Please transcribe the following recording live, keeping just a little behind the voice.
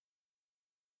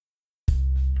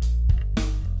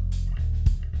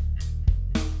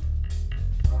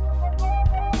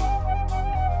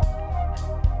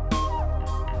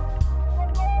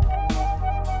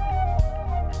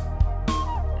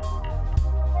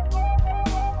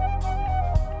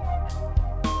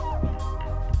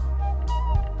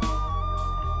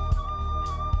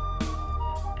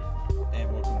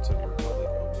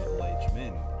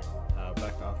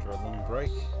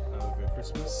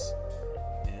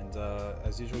And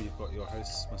as usual, you've got your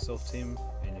hosts, myself, Tim,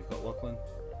 and you've got Lachlan.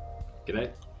 G'day.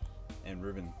 And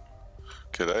Ruben.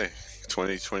 G'day.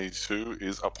 2022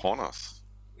 is upon us.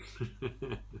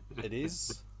 It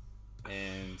is,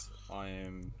 and I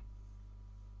am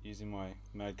using my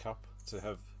Mad Cup to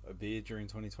have a beer during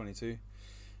 2022.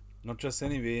 Not just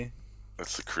any beer.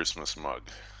 That's the Christmas mug.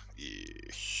 Yeah.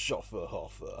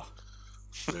 Schofferhofer.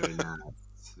 Very nice.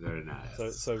 Very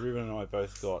nice. So Ruben and I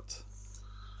both got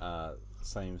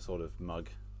same sort of mug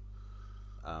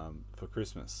for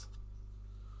Christmas,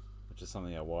 which is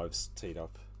something our wives teed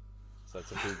up. So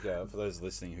it's a big, for those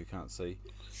listening who can't see,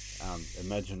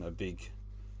 imagine a big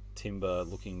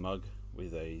timber-looking mug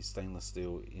with a stainless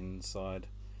steel inside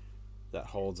that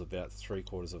holds about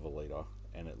 3/4 of a litre,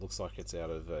 and it looks like it's out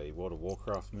of a World of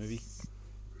Warcraft movie.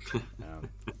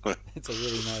 It's a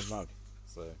really mad mug.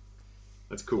 So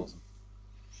that's cool. Awesome.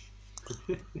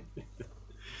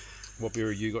 What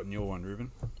beer have you got in your one,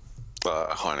 Ruben?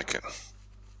 Heineken.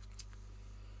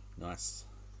 Nice.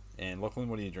 And Lachlan,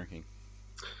 what are you drinking?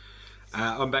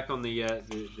 I'm back on the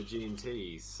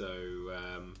G&T, so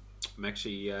I'm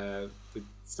actually with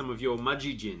some of your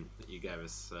Mudgee gin that you gave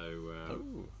us. So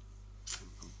I'm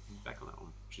back on that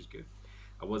one, which is good.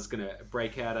 I was going to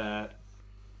break out a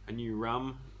new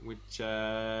rum, which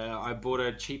I bought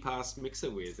a cheap-ass mixer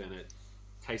with, and it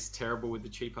tastes terrible with the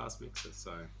cheap-ass mixer.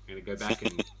 So I'm going to go back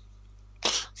and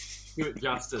give it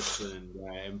justice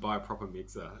and buy a proper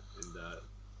mixer and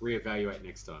reevaluate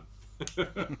next time.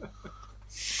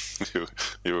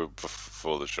 You were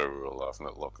before the show. We were laughing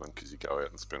at Lachlan because you go out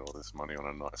and spend all this money on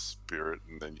a nice spirit,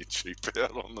 and then you cheap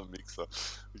out on the mixer.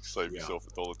 You save yourself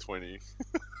 $1.20.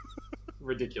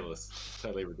 Ridiculous,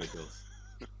 totally ridiculous.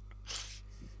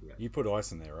 Yeah. You put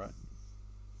ice in there, right?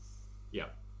 Yeah.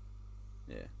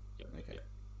 Yeah. Okay.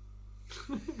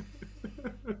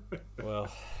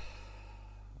 Well.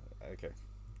 Okay.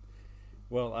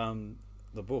 Well,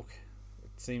 the book.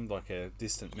 Seemed like a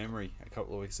distant memory a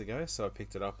couple of weeks ago, so I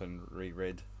picked it up and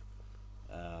reread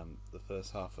the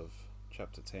first half of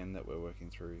chapter 10 that we're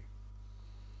working through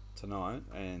tonight,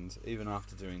 and even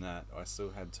after doing that I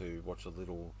still had to watch a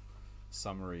little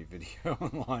summary video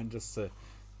online just to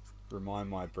remind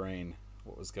my brain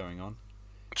what was going on.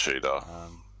 Cheater.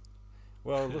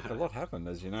 Well, look, a lot happened,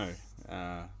 as you know.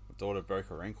 My daughter broke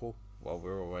her ankle while we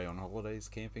were away on holidays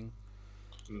camping,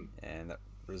 and that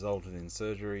resulted in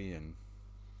surgery, and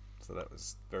so that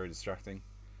was very distracting.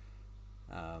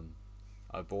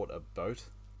 I bought a boat,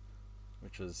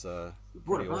 which was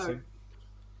pretty awesome.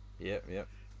 Yep.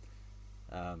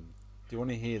 Do you want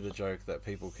to hear the joke that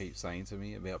people keep saying to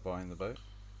me about buying the boat?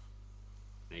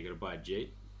 Now you got to buy a jet?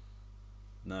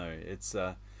 No, it's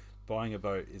buying a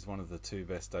boat is one of the 2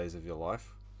 best days of your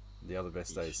life. The other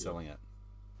best day is selling it.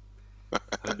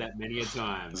 Heard that many a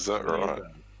time. Is that right?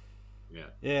 Yeah.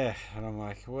 Yeah, and I'm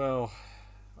like, well,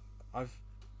 I've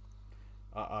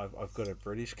got a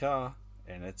British car,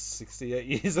 and it's 68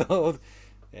 years old,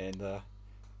 and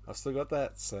I've still got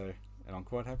that, so, and I'm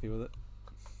quite happy with it.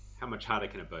 How much harder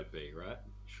can a boat be, right?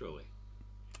 Surely.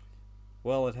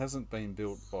 Well, it hasn't been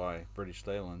built by British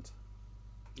Leyland,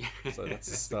 so that's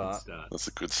a start. That's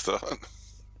a good start.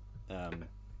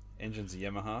 Engine's a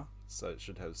Yamaha, so it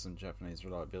should have some Japanese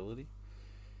reliability.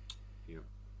 Yep.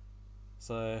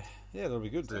 So, yeah, that'll be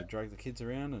good to drag the kids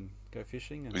around and go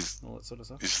fishing and all that sort of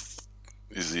stuff.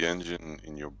 Is the engine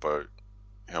in your boat,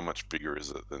 how much bigger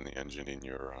is it than the engine in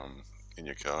your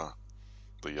car,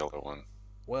 the yellow one?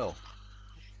 Well,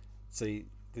 see,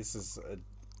 this is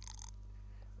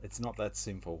it's not that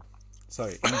simple. So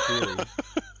in theory,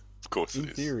 of course, in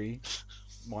theory,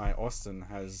 my Austin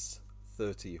has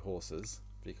 30 horses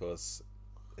because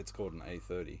it's called an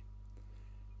A30.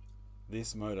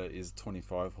 This motor is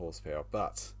 25 horsepower,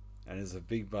 but, and there's a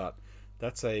big but,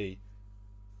 that's a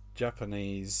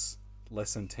Japanese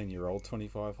less than 10-year-old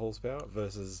 25 horsepower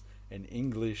versus an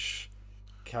English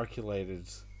calculated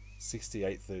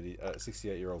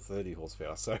 68-year-old 30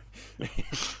 horsepower. So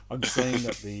I'm saying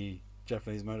that the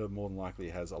Japanese motor more than likely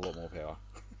has a lot more power.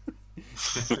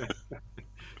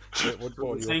 What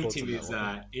you're saying, Tim, is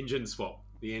engine swap.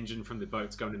 The engine from the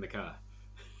boat's going in the car.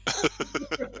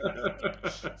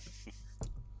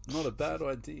 Not a bad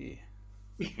idea.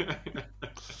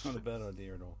 Not a bad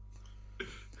idea at all.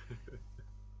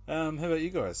 How about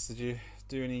you guys? Did you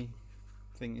do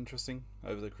anything interesting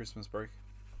over the Christmas break?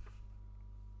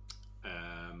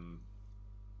 I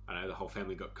know the whole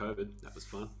family got COVID. That was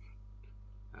fun.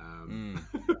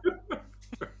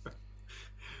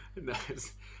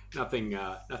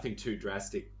 Nothing too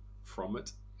drastic from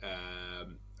it.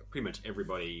 Pretty much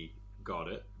everybody got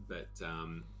it, but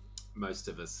most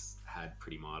of us had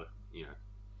pretty mild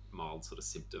sort of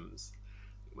symptoms.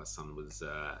 my son was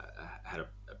had a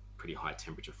pretty high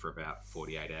temperature for about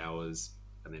 48 hours,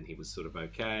 and then he was sort of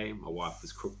okay. My wife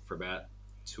was crook for about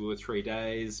 2 or 3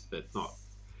 days, but not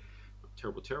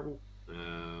terrible.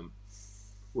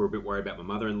 We're a bit worried about my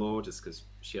mother-in-law just because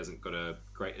she hasn't got a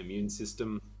great immune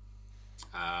system.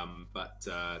 But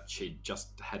she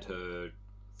just had her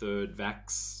third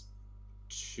vax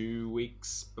 2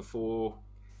 weeks before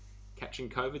catching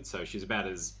COVID, so she's about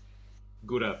as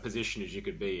good a position as you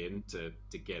could be in to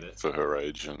get it for her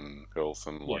age and health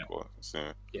and likewise.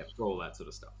 Yeah, for all that sort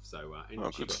of stuff. So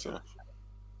she good stuff.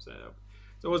 So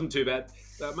it wasn't too bad.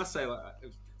 I must say,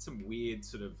 some weird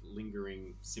sort of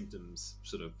lingering symptoms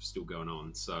sort of still going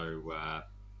on. So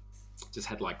just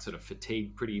had like sort of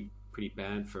fatigue pretty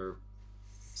bad for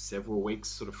several weeks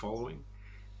sort of following.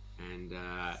 And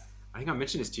I think I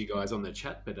mentioned this to you guys on the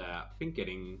chat, but I've been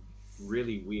getting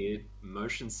really weird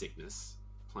motion sickness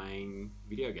playing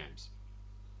video games.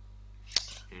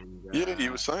 And yeah,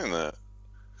 you were saying that.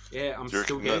 Yeah, I'm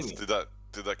still getting it.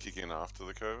 Did that kick in after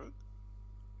the COVID?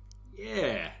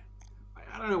 Yeah.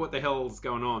 I don't know what the hell's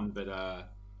going on, but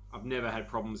I've never had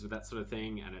problems with that sort of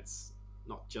thing, and it's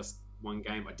not just one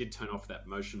game. I did turn off that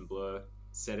motion blur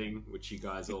setting, which you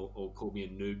guys all called me a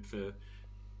noob for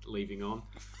leaving on.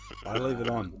 I leave it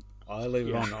on. I leave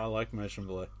it on. I like motion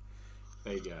blur.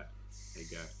 There you go.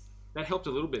 That helped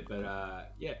a little bit,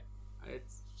 but yeah,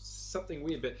 it's something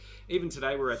weird. But even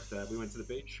today, we went to the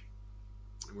beach,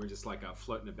 and we're just like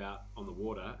floating about on the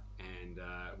water, and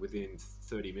within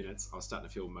 30 minutes, I was starting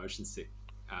to feel motion sick,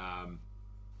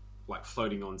 like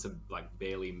floating on some like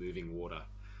barely moving water.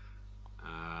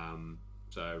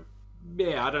 So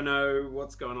yeah, I don't know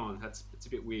what's going on. It's a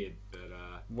bit weird, but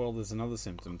well, there's another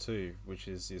symptom too, which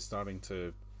is you're starting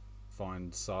to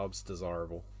find SARBs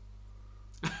desirable.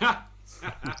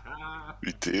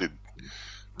 He did.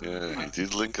 Yeah, he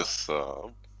did link a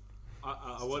sub.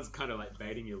 I was kind of like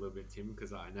baiting you a little bit, Tim,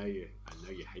 because I know you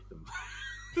hate them.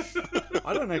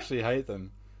 I don't actually hate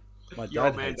them. My Your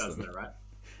dad man hates does them. that, right?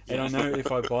 And I know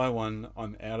if I buy one,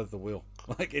 I'm out of the will.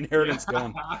 Like, inheritance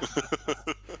gone.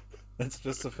 That's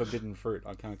just a forbidden fruit.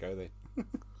 I can't go there.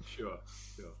 Sure.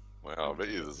 Wow, I bet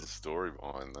you there's a story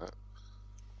behind that.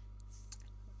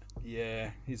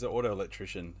 Yeah, he's an auto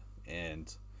electrician,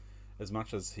 and as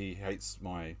much as he hates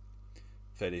my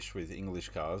fetish with English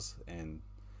cars and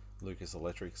Lucas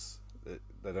Electrics,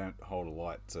 they don't hold a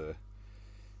light to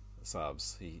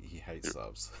Saabs. He hates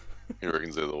Saabs. He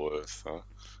reckons they're the worst, huh?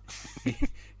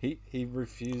 He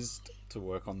refused to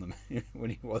work on them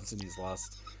when he was in his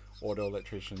last auto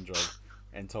electrician job,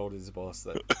 and told his boss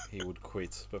that he would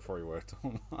quit before he worked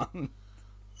on one.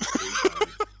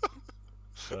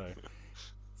 So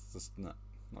it's just not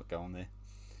going there.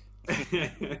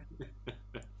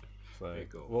 So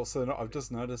cool. Well, so I've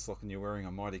just noticed, like, you're wearing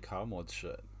a Mighty Car Mods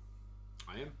shirt.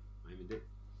 I am indeed.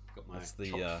 Got my That's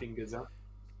the chopped fingers up.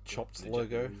 Chopped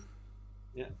logo.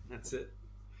 Yeah, that's it.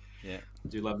 Yeah. I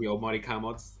do love the old Mighty Car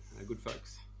Mods. They're good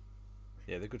folks.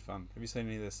 Yeah, they're good fun. Have you seen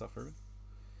any of their stuff, Ruben?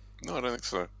 No, I don't think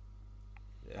so.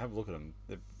 Yeah, have a look at them.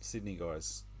 They're Sydney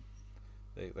guys.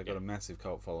 They got a massive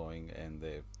cult following, and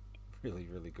they're really,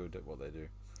 really good at what they do.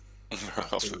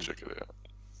 I'll have to check it out.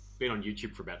 Been on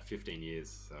YouTube for about 15 years,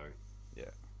 so yeah,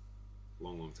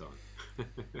 long time.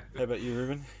 How about you,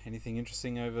 Ruben? Anything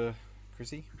interesting over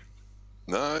Chrissy?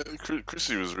 No,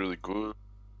 Chrissy was really good.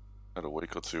 Had a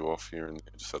week or two off here, and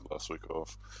just had last week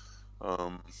off.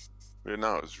 Yeah,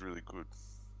 no, it was really good.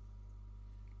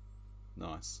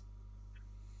 Nice.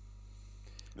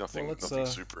 Nothing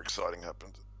super exciting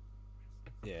happened.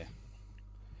 Yeah.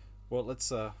 Well,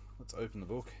 let's open the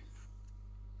book.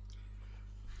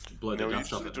 You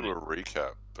usually do a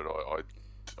recap, but I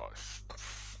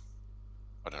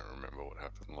don't remember what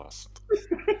happened last.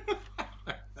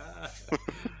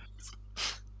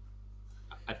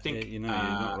 I think you're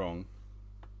not wrong.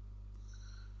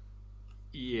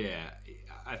 Yeah,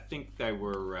 I think they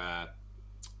were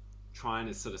trying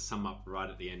to sort of sum up right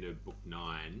at the end of book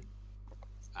 9.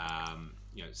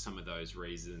 Some of those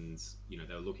reasons. They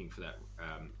were looking for that.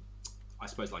 I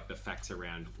suppose, like, the facts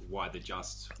around why the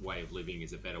just way of living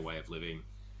is a better way of living,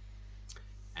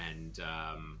 and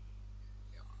I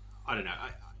don't know.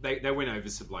 They went over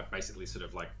some, like, basically sort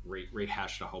of like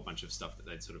rehashed a whole bunch of stuff that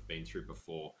they'd sort of been through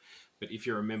before. But if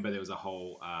you remember, there was a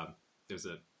whole there's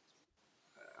a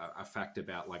fact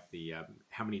about, like, the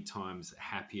how many times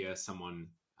happier someone.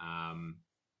 God,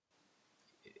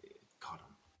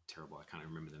 I'm terrible. I can't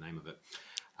remember the name of it.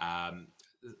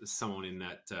 Someone in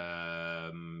that.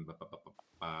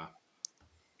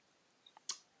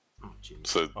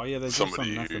 Yeah, they do some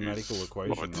mathematical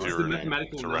equation. Right? The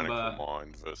mathematical tyrannical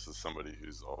mind versus somebody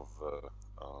who's of.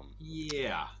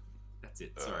 Yeah, That's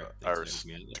it. Sorry, thanks for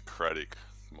me out there. aristocratic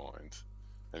mind,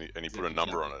 and he put a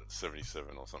number on it,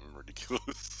 77 or something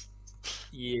ridiculous.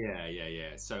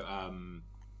 Yeah. So,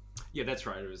 yeah, that's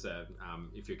right. It was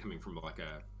if you're coming from like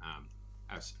a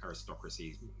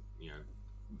aristocracy,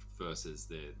 versus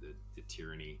the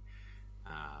tyranny,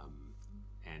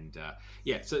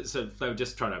 yeah. So they were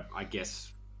just trying to, I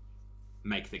guess,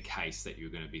 make the case that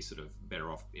you're going to be sort of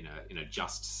better off in a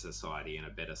just society, in a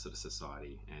better sort of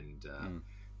society, and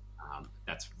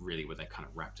that's really where they kind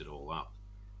of wrapped it all up.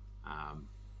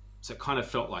 So it kind of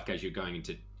felt like as you're going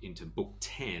into book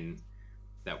 10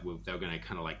 that they were going to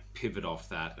kind of like pivot off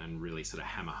that and really sort of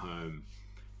hammer home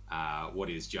what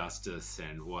is justice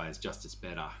and why is justice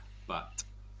better. But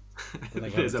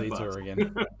there's a detour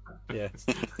again. Yeah.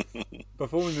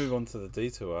 Before we move on to the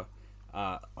detour,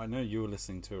 I know you were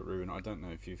listening to it, Ruben. I don't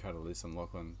know if you've had a listen,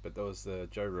 Lachlan, but there was the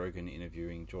Joe Rogan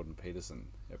interviewing Jordan Peterson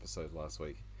episode last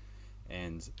week,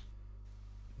 and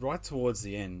right towards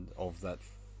the end of that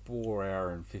 4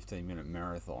 hour and 15-minute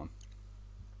marathon,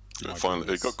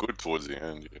 Finally, it got good towards the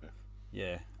end.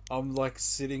 Yeah, I'm like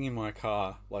sitting in my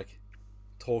car, like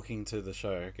talking to the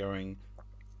show, going,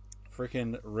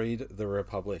 "Freaking read The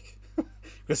Republic,"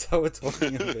 because they were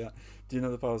talking about. Do you know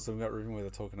the part I was talking about, Ruben, where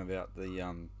they're talking about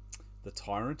the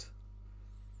tyrant,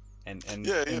 and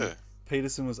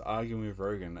Peterson was arguing with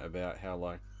Rogan about how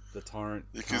like the tyrant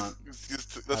can't.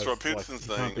 That's right. Peterson's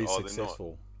saying, can't be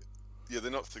successful.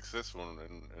 They're not successful,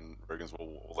 and Rogan's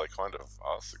they kind of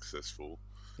are successessful.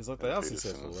 He's like, they are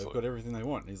successful. They've got everything they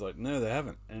want. And he's like, no, they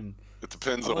haven't. And it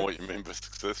depends on what you mean by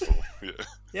successful.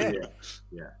 Yeah.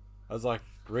 I was like,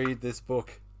 read this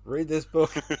book. Read this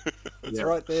book. It's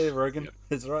right there, Rogan.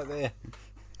 It's right there.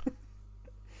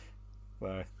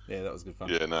 So, yeah, that was good fun.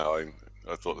 Yeah, no,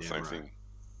 I thought the same thing.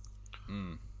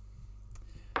 Mm.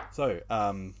 So,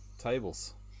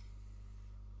 tables.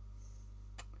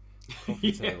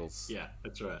 Coffee tables. Yeah,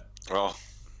 that's right. Oh,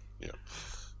 yeah.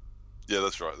 Yeah,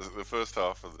 that's right. The first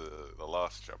half of the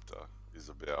last chapter is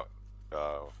about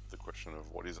the question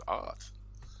of what is art.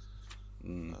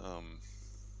 Mm.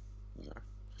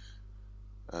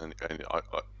 And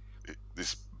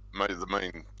the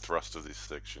main thrust of this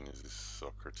section is this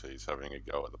Socrates having a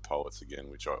go at the poets again,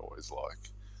 which I always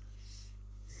like.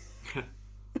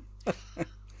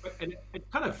 And it's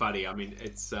kind of funny. I mean,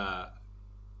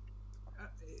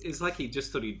 it's like he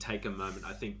just thought he'd take a moment,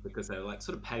 I think, because they're like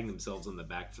sort of patting themselves on the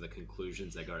back for the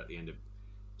conclusions they got at the end of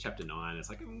chapter 9. It's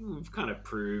like, we've kind of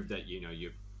proved that,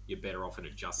 you're better off in a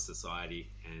just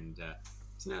society. And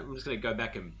so now I'm just going to go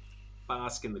back and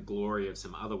bask in the glory of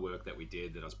some other work that we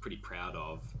did that I was pretty proud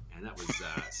of. And that was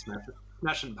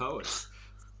Smashing Poets.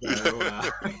 So,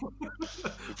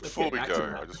 before we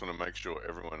go, I just want to make sure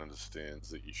everyone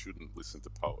understands that you shouldn't listen to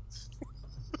poets.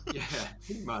 Yeah,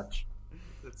 pretty much.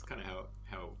 That's kind of how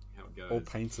it goes. All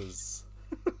painters.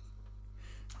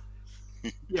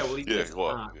 Yeah, well, he's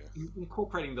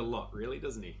incorporating the lot, really,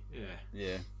 doesn't he?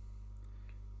 Yeah.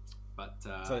 But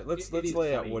so let's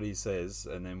lay out what he says,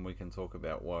 and then we can talk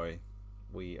about why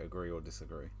we agree or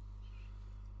disagree.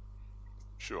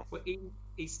 Sure. Well,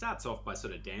 he starts off by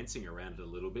sort of dancing around it a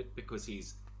little bit because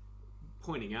he's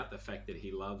pointing out the fact that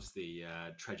he loves the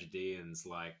tragedians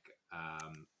like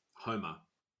Homer,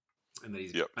 and that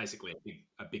he's basically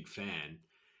a big fan,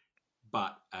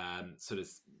 but sort of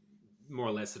more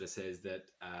or less sort of says that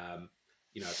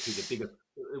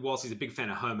whilst he's a big fan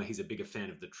of Homer, he's a bigger fan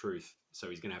of the truth. So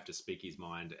he's going to have to speak his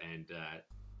mind and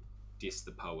diss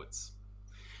the poets.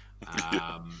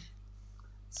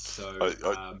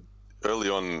 Early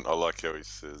on, I like how he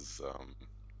says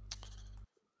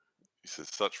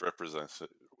such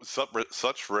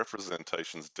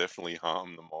representations definitely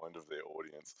harm the mind of their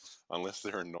audience unless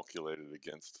they're inoculated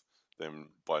against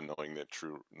them by knowing their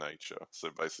true nature.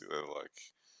 So basically,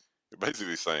 they're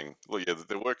basically saying, well, yeah,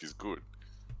 their work is good,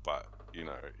 but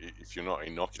if you're not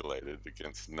inoculated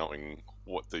against knowing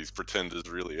what these pretenders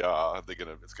really are,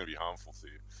 it's gonna be harmful to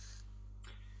you.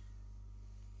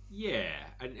 Yeah,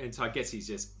 and so I guess he's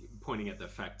just pointing at the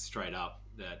fact straight up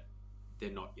that they're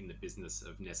not in the business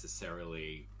of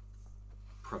necessarily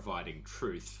providing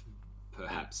truth,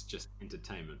 perhaps just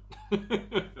entertainment. And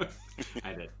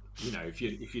that,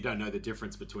 if you don't know the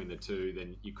difference between the two,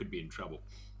 then you could be in trouble.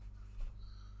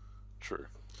 True.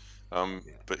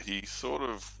 But he sort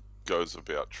of goes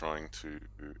about trying to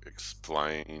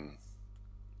explain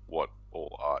what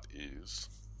all art is.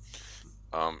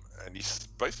 And he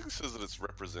basically says that it's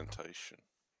representation.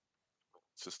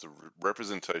 It's just a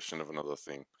representation of another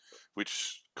thing,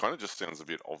 which kind of just sounds a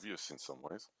bit obvious in some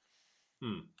ways.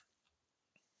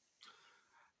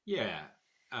 Yeah.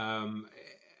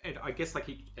 and I guess like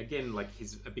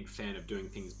he's a big fan of doing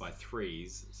things by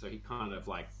threes, so he kind of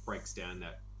like breaks down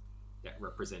that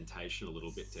representation a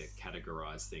little bit to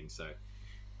categorize things. So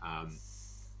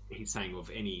he's saying of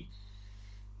any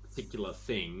particular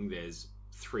thing, there's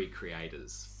three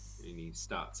creators, and he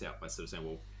starts out by sort of saying,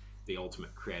 well, the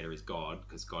ultimate creator is God,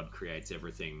 because God creates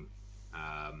everything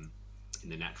in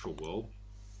the natural world.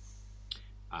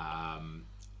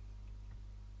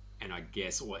 And I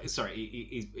guess,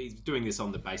 he's doing this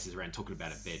on the basis around talking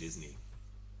about a bed, isn't he?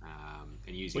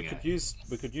 And using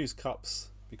we could use cups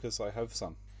because I have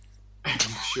some.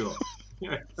 Sure.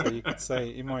 So you could say,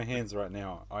 in my hands right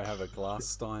now, I have a glass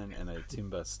stein and a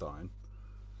timber stein.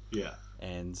 Yeah.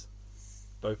 And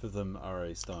both of them are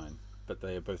a stein, but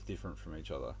they are both different from each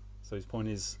other. So his point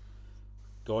is,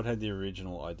 God had the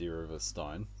original idea of a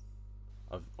stein,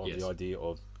 of Yes. the idea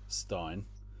of stein,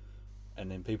 and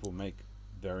then people make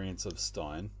variants of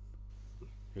stein,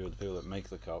 who are the people that make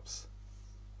the cups.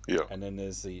 Yeah. And then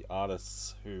there's the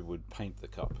artists who would paint the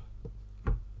cup.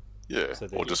 Yeah, So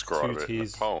or describe it in a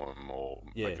tiers, poem, or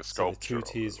make a so sculpture. the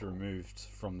two tiers removed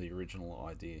from the original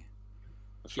idea.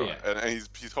 That's right. And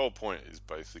his whole point is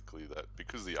basically that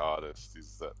because the artist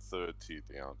is that third tier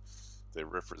down, they're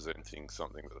representing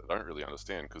something that they don't really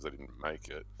understand because they didn't make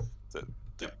it.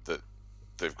 That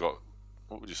they've got,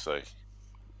 what would you say,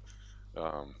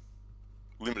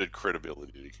 limited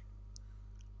credibility.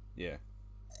 Yeah.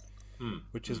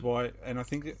 Which is why, and I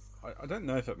think I don't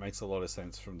know if it makes a lot of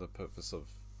sense from the purpose of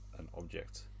an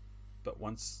object, but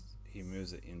once he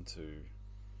moves it into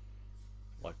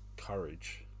like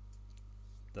courage,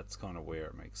 that's kind of where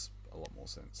it makes a lot more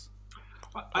sense.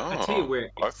 I tell you where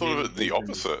I thought of it the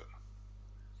opposite.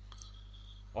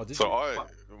 Oh, did So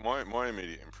you? my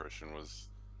immediate impression was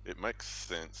it makes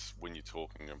sense when you're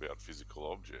talking about physical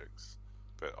objects,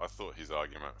 but I thought his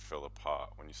argument fell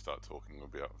apart when you start talking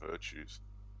about virtues.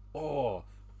 Oh,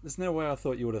 there's no way I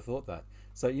thought you would have thought that.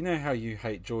 So you know how you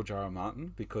hate George R. R.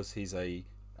 Martin because he's a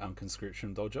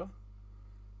conscription dodger?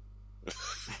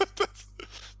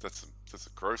 that's a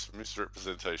gross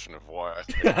misrepresentation of why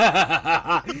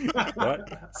I Right?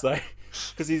 So,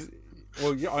 because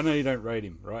I know you don't rate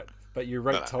him, right? But you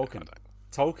rate Tolkien. No.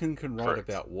 Tolkien can write Correct.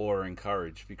 about war and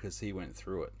courage because he went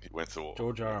through it. He went to war.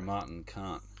 George R. R. Martin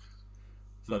can't.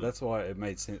 So that's why it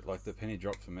made sense. Like the penny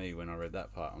dropped for me when I read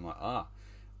that part. I'm like,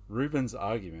 Ruben's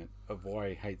argument of why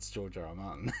he hates George R. R.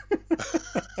 Martin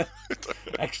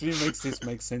actually makes this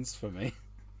make sense for me.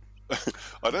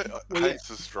 Hate's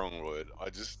a strong word. I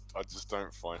just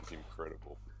don't find him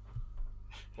credible.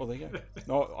 Well, there you go.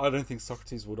 No, I don't think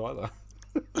Socrates would either.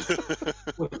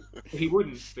 He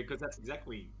wouldn't, because that's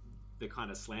exactly the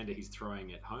kind of slander he's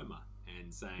throwing at Homer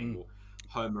and saying, well,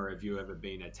 Homer, have you ever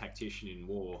been a tactician in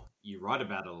war? You write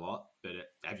about it a lot, but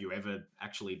have you ever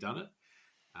actually done it?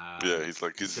 Yeah, he's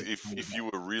like, if you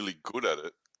were really good at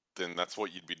it, then that's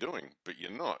what you'd be doing. But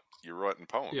you're not. You're writing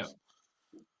poems.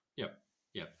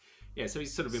 Yeah, so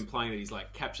he's sort of implying that he's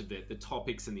like captured the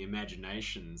topics and the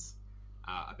imaginations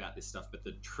about this stuff, but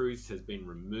the truth has been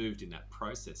removed in that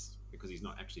process because he's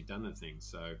not actually done the thing.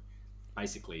 So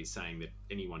basically he's saying that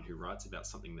anyone who writes about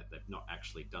something that they've not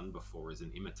actually done before is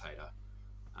an imitator.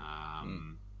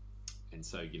 And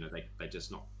so, they're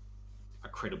just not a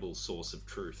credible source of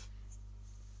truth.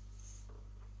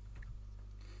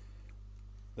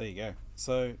 There you go.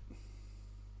 So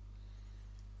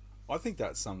I think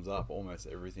that sums up almost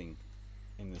everything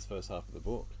in this first half of the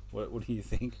book. What do you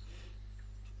think?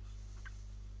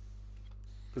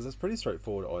 Because it's a pretty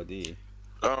straightforward idea.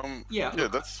 Yeah,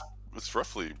 that's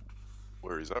roughly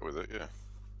where he's at with it. Yeah,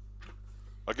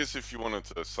 I guess if you wanted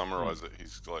to summarize it,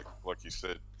 he's like you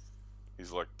said,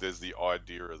 he's like, there's the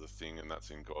idea of the thing, and that's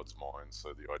in God's mind. So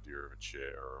the idea of a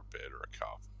chair or a bed or a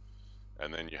cup,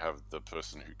 and then you have the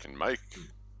person who can make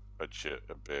a chair,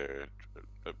 a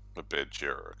bed,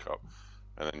 chair, or a cup,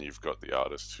 and then you've got the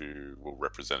artist who will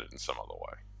represent it in some other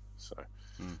way. So,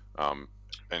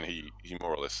 and he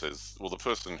more or less says, well, the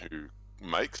person who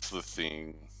makes the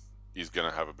thing is going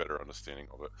to have a better understanding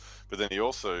of it, but then he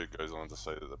also goes on to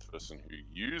say that the person who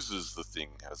uses the thing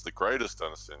has the greatest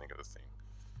understanding of the thing,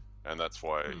 and that's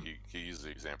why he uses the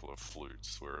example of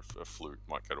flutes, where a flute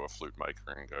might go to a flute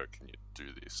maker and go, can you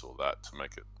do this or that to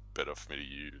make it better for me to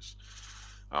use?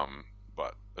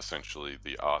 But essentially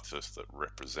the artist that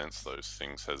represents those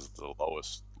things has the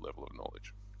lowest level of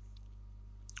knowledge.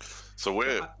 So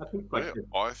where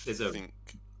I think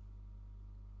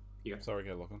Sorry,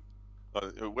 go Lachlan.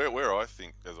 Where I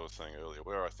think, as I was saying earlier,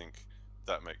 where I think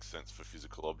that makes sense for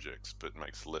physical objects but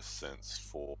makes less sense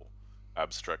for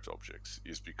abstract objects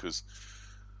is because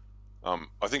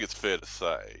I think it's fair to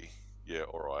say, yeah,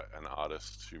 all right, an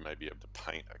artist who may be able to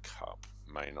paint a cup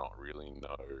may not really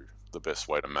know the best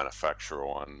way to manufacture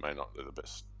one, may not know the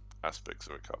best aspects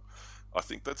of a cup. I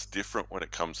think that's different when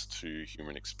it comes to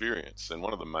human experience. And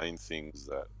one of the main things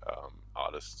that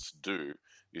artists do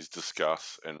is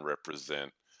discuss and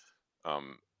represent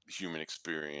human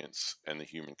experience and the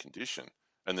human condition.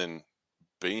 And then,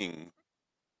 being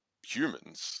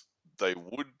humans, they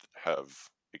would have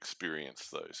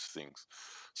experienced those things.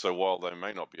 So while they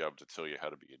may not be able to tell you how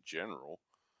to be a general,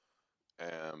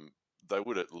 they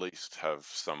would at least have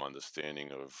some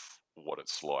understanding of what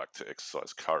it's like to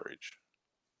exercise courage.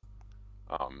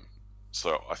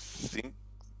 So I think,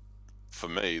 for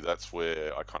me, that's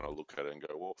where I kind of look at it and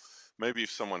go, well, maybe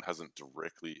if someone hasn't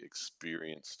directly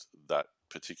experienced that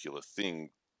particular thing,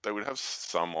 they would have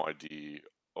some idea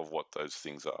of what those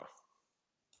things are.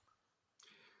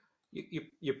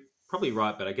 You're probably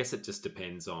right, but I guess it just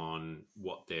depends on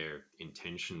what their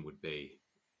intention would be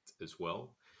as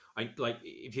well.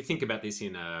 If you think about this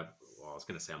in I was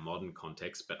going to say a modern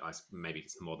context, but maybe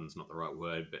modern's not the right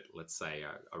word, but let's say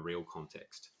a real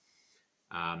context.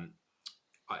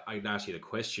 I'd ask you the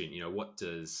question, what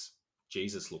does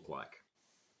Jesus look like?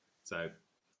 So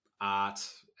art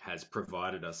has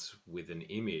provided us with an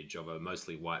image of a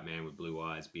mostly white man with blue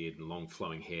eyes, beard, and long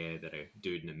flowing hair that a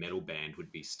dude in a metal band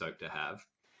would be stoked to have.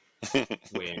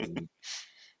 When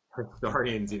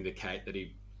historians indicate that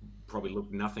he probably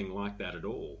looked nothing like that at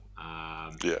all.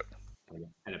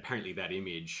 And apparently that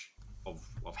image of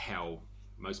how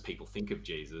most people think of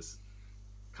Jesus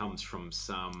comes from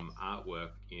some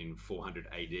artwork in 400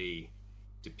 AD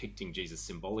depicting Jesus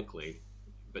symbolically,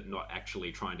 but not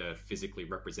actually trying to physically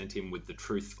represent him with the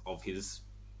truth of his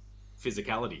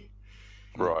physicality.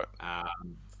 Right.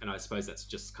 And I suppose that's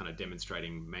just kind of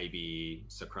demonstrating maybe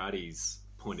Socrates'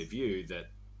 point of view that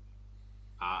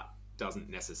art doesn't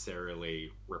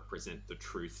necessarily represent the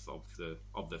truth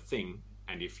of the thing.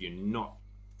 And if you're not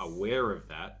aware of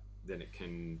that, then it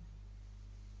can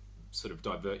sort of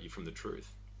divert you from the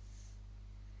truth.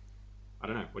 I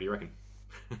don't know. What do you reckon?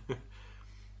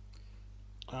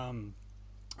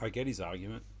 I get his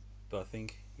argument, but I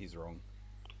think he's wrong.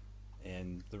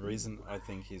 And the reason I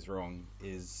think he's wrong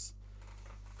is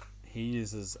he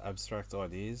uses abstract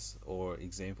ideas or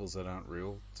examples that aren't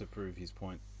real to prove his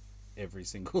point every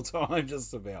single time,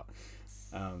 just about.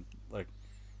 Like,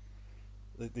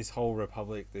 this whole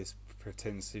republic, this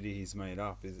pretend city he's made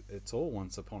up, it's all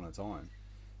once upon a time.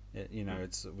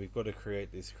 We've got to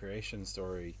create this creation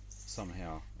story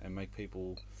somehow and make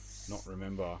people not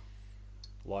remember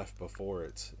life before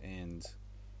it, and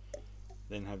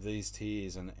then have these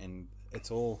tears, and it's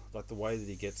all like the way that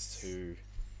he gets to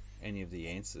any of the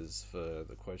answers for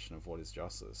the question of what is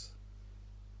justice.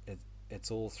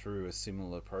 It's all through a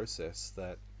similar process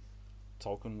that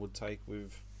Tolkien would take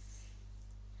with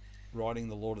writing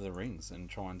the Lord of the Rings and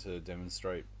trying to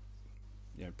demonstrate,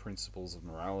 principles of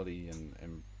morality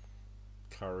and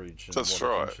courage. And that's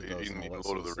right. In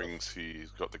Lord of the Rings,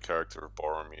 he's got the character of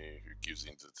Boromir who gives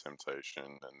in to temptation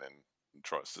and then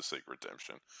tries to seek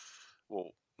redemption.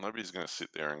 Well, nobody's going to sit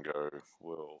there and go,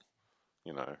 well,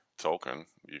 Tolkien,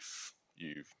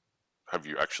 have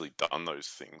you actually done those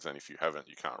things? And if you haven't,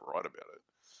 you can't write about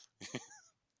it.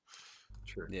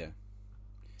 True. Yeah.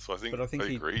 So I think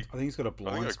agree. I think he's got a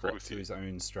blind spot to his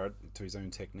own to his own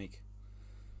technique.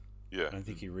 Yeah. I don't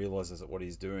think he realizes that what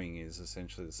he's doing is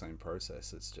essentially the same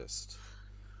process. It's just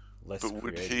less creative. But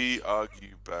would he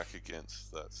argue back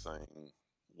against that, saying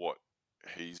what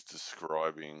he's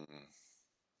describing?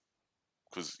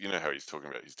 Because you know how he's talking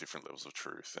about his different levels of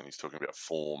truth, and he's talking about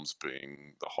forms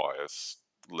being the highest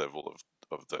level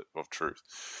of truth.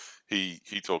 He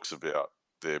talks about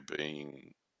there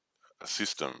being a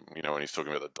system, and he's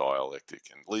talking about the dialectic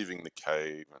and leaving the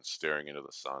cave and staring into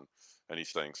the sun. And he's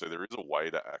saying, so there is a way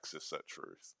to access that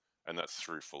truth, and that's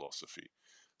through philosophy.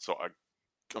 So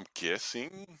I'm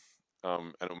guessing,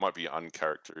 and it might be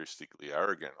uncharacteristically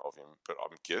arrogant of him, but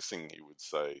I'm guessing he would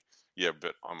say, yeah,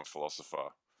 but I'm a philosopher,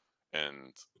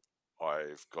 and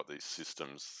I've got these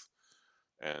systems,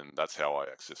 and that's how I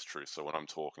access truth. So when I'm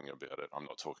talking about it, I'm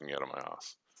not talking out of my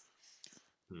ass.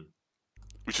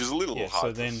 Which is a little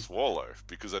hard to swallow,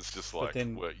 because that's just like,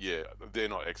 they're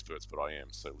not experts, but I am,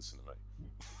 so listen to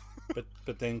me.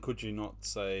 But then could you not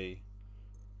say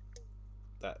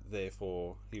that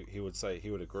therefore he would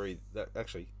agree that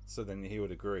actually, so then he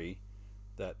would agree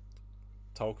that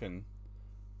Tolkien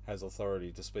has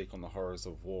authority to speak on the horrors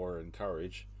of war and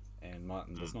courage, and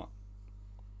Martin does not.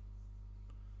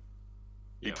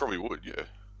 He probably would,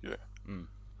 yeah.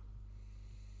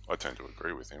 I tend to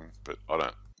agree with him, but I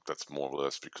don't. That's more or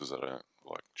less because I don't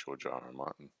like George R. R.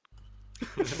 Martin.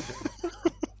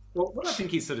 Well, what I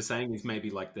think he's sort of saying is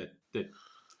maybe like that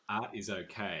art is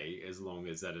okay as long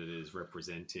as that it is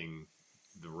representing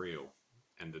the real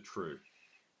and the true,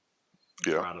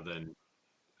 Yeah. rather than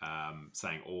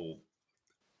saying all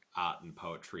art and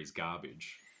poetry is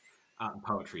garbage. Art and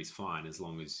poetry is fine as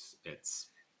long as it's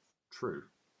true.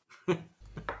 Do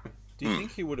you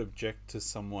think he would object to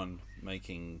someone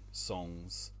making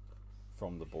songs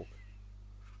from the book?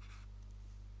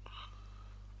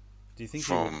 Do you think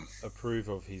he would approve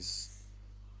of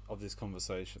this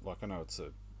conversation? Like, I know it's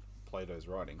Plato's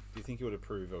writing. Do you think he would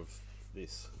approve of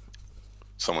this?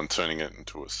 Someone turning it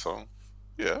into a song?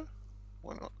 Yeah,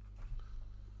 why not?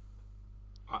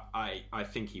 I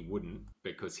think he wouldn't,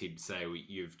 because he'd say, well,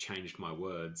 you've changed my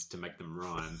words to make them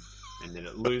rhyme, and then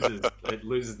it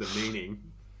loses the meaning.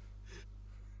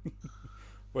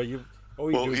 Well,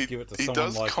 all you do is give it to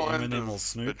someone like Eminem or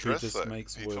Snoop, who just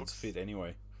makes words fit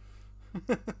anyway.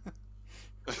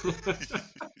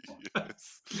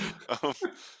 Yes.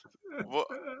 Well,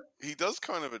 he does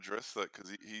kind of address that, because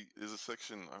he there's a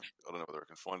section, I don't know whether I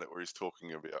can find it, where he's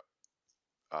talking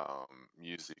about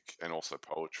music and also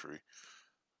poetry,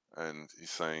 and he's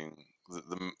saying that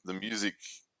the music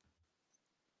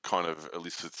kind of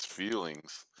elicits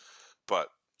feelings, but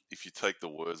if you take the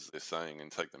words they're saying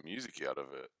and take the music out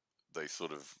of it, they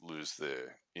sort of lose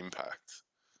their impact.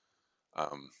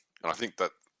 And I think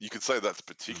that you could say that's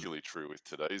particularly true with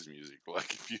today's music.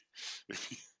 Like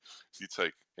if you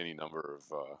take any number of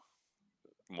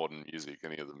modern music,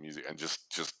 any of the music, and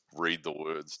just read the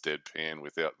words deadpan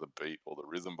without the beat or the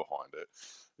rhythm behind it,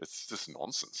 it's just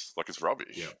nonsense. Like, it's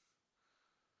rubbish.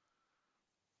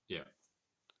 Yeah,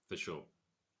 for sure.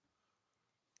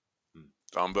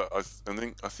 But I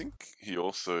think he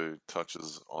also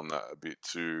touches on that a bit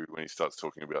too when he starts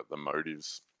talking about the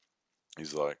motives.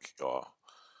 He's like,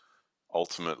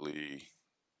 ultimately,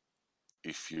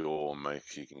 if you're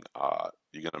making art,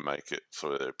 you're going to make it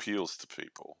so that it appeals to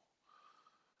people.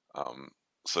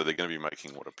 So they're going to be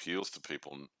making what appeals to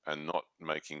people and not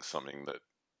making something that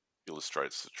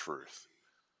illustrates the truth.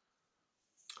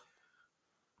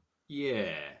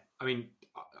 Yeah, I mean,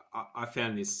 I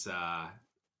found this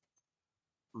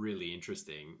really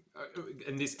interesting,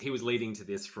 and he was leading to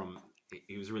this from,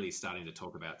 he was really starting to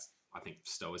talk about, I think,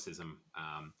 Stoicism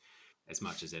as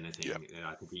much as anything. Yeah. And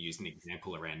I think he used an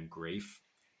example around grief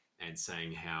and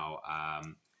saying how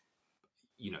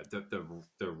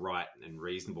the right and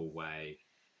reasonable way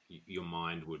your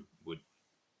mind would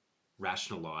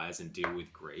rationalize and deal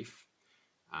with grief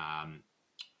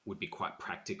would be quite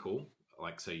practical.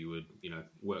 Like, so you would,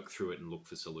 work through it and look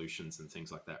for solutions and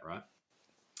things like that, right?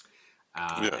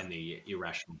 And the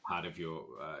irrational part of your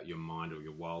mind, or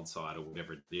your wild side, or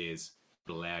whatever it is,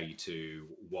 would allow you to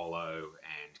wallow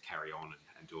and carry on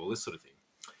and do all this sort of thing.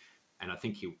 And I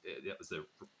think that was the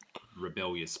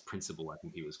rebellious principle, I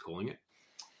think he was calling it.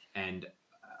 And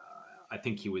I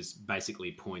think he was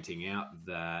basically pointing out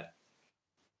that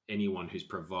anyone who's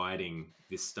providing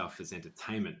this stuff as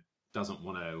entertainment doesn't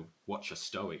want to watch a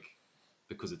Stoic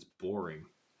because it's boring.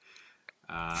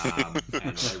 And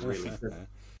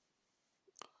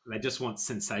they just want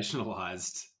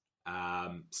sensationalized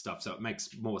stuff. So it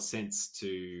makes more sense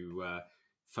to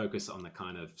focus on the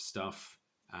kind of stuff.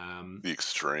 The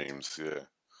extremes, yeah.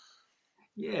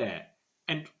 Yeah.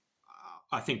 And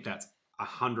I think that's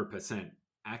 100%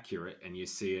 accurate, and you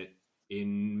see it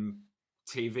in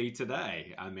TV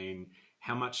today. I mean,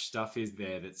 how much stuff is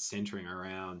there that's centering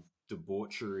around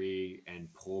debauchery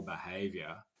and poor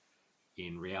behavior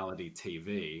in reality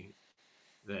TV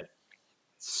that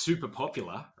super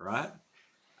popular, right?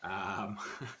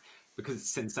 Because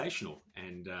it's sensational,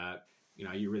 and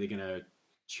you're really going to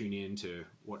tune in to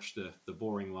watch the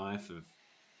boring life of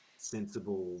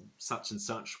sensible such and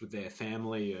such with their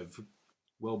family of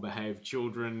well-behaved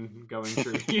children going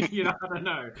through, I don't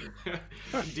know,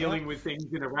 dealing with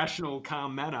things in a rational,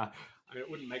 calm manner. I mean, it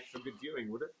wouldn't make for good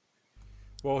viewing, would it?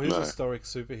 Well, who's a Stoic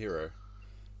superhero?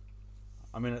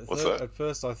 I mean, at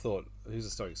first I thought, who's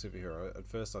a Stoic superhero? At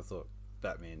first I thought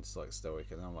Batman's like Stoic,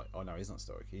 and then I'm like, oh no, he's not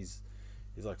Stoic. He's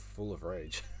like full of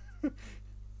rage. I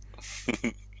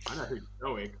know who's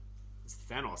Stoic. It's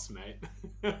Thanos, mate.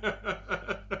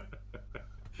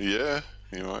 Yeah,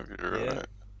 you might be right. Yeah.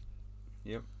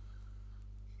 Yep.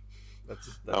 That's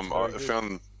I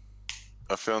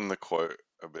found the quote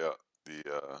about the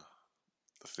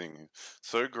thing.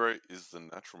 So great is the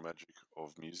natural magic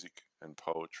of music and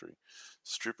poetry.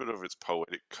 Strip it of its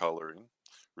poetic colouring,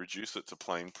 reduce it to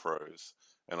plain prose,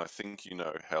 and I think you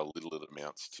know how little it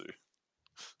amounts to.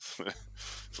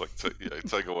 It's like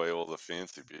take away all the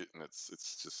fancy bit, and it's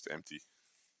just empty.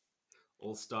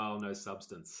 All style, no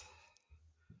substance.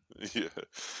 Yeah.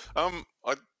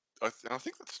 I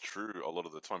think that's true a lot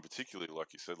of the time, particularly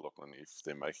like you said, Lachlan, if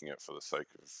they're making it for the sake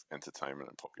of entertainment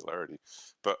and popularity.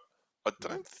 But I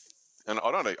don't, and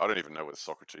I don't even know whether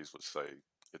Socrates would say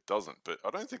it doesn't, but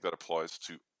I don't think that applies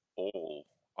to all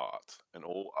art and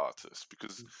all artists,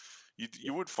 because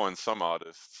you would find some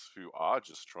artists who are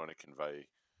just trying to convey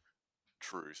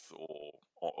truth,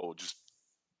 or just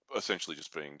essentially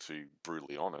just being too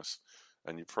brutally honest,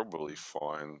 and you probably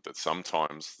find that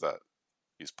sometimes that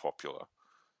is popular,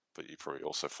 but you probably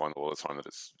also find a lot of the time that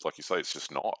it's, like you say, it's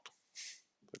just not.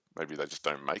 Maybe they just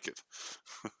don't make it.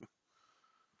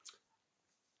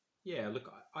 Yeah,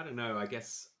 look, I don't know. I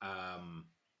guess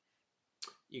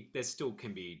there still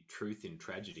can be truth in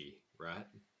tragedy, right?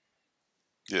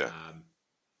 Yeah.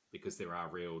 Because there are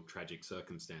real tragic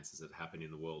circumstances that happen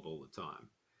in the world all the time.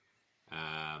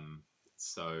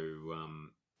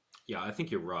 Yeah, I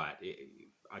think you're right.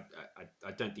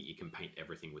 I don't think you can paint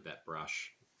everything with that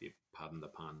brush, if you pardon the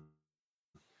pun.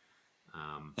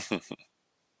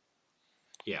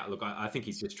 Yeah, look, I think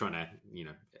he's just trying to,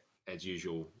 as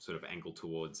usual, sort of angle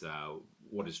towards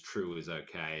what is true is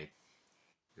okay,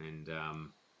 and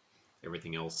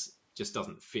everything else just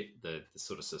doesn't fit the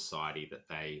sort of society that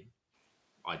they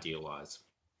idealize.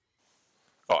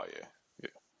 Oh yeah, yeah.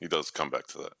 He does come back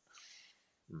to that.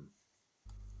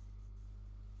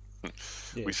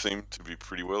 Yeah. We seem to be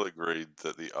pretty well agreed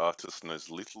that the artist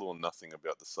knows little or nothing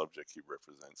about the subject he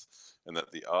represents, and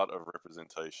that the art of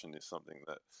representation is something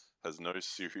that has no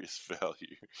serious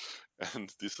value,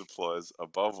 and this applies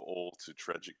above all to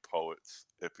tragic poets,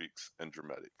 epics, and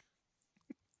dramatic.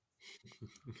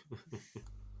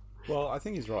 Well, I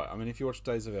think he's right. I mean, if you watch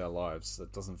Days of Our Lives,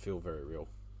 that doesn't feel very real.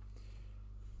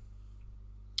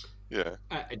 Yeah.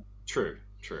 True.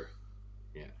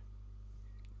 Yeah.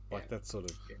 Like, that sort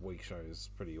of weak show is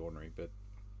pretty ordinary, but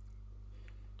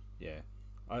yeah,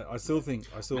 I still think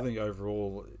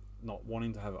overall not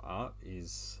wanting to have art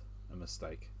is a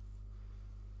mistake.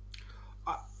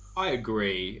 I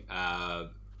agree,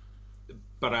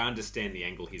 but I understand the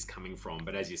angle he's coming from.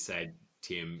 But as you said,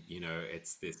 Tim,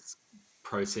 it's this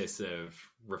process of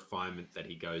refinement that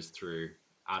he goes through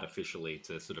artificially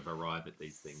to sort of arrive at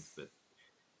these things. But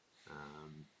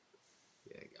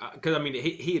because I mean,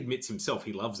 he admits himself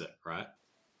he loves it, right?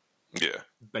 Yeah.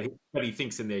 But he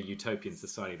thinks in their utopian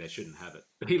society they shouldn't have it.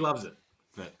 But he loves it.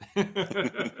 But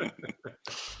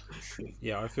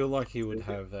yeah, I feel like he would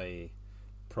have a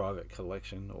private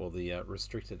collection, or the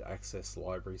restricted access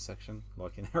library section,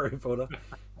 like in Harry Potter,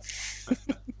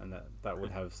 and that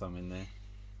would have some in there.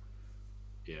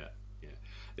 Yeah.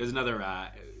 There's another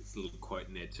little quote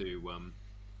in there too.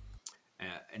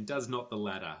 And does not the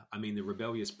latter, I mean the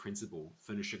rebellious principle,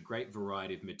 furnish a great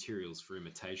variety of materials for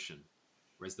imitation,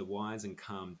 whereas the wise and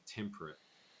calm temperate,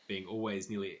 being always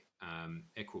nearly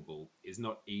equable, is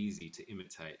not easy to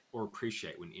imitate or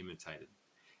appreciate when imitated,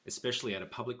 especially at a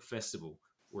public festival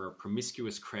where a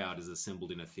promiscuous crowd is assembled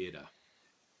in a theatre,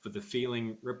 for the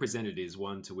feeling represented is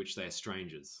one to which they are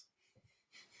strangers.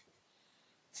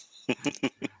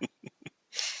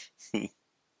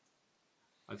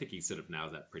 I think he sort of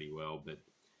nails that pretty well, but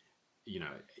you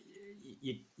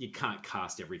can't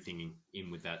cast everything in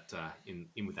with that in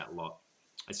with that lot.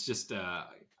 It's just a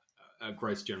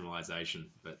gross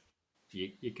generalization, but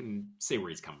you can see where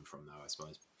he's coming from, though, I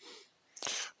suppose.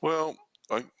 Well,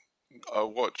 I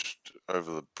watched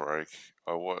over the break.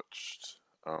 I watched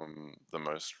the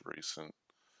most recent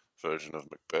version of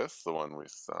Macbeth, the one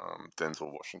with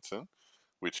Denzel Washington,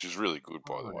 which is really good,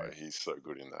 by the way. He's so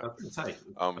good in that. I was going to say,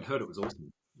 I've heard it was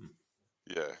awesome.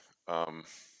 Yeah. I'll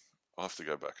have to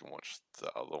go back and watch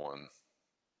the other one.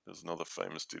 There's another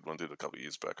famous dude. One did a couple of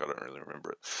years back. I don't really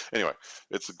remember it. Anyway,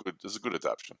 it's a good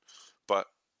adaptation. But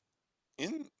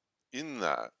in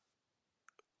that,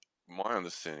 my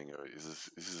understanding of it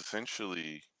is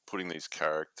essentially putting these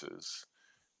characters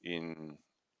in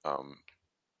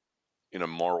a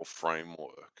moral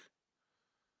framework,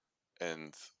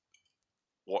 and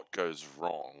what goes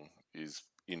wrong is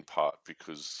in part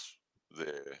because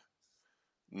they're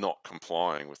not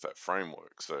complying with that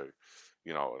framework. So,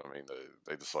 you know what I mean?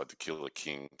 They decide to kill a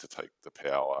king to take the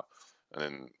power, and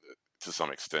then to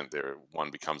some extent, one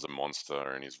becomes a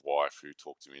monster, and his wife, who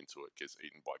talked him into it, gets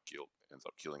eaten by guilt, ends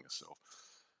up killing herself.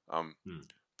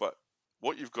 But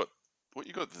what you got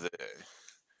there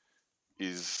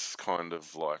is kind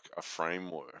of like a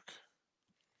framework,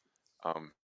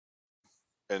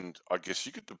 and I guess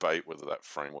you could debate whether that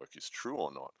framework is true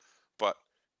or not. But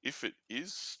if it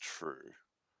is true,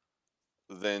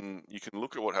 then you can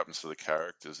look at what happens to the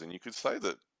characters, and you could say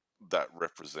that that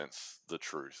represents the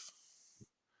truth,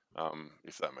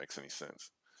 if that makes any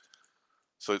sense.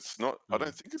 So it's not. I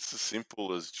don't think it's as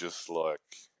simple as just like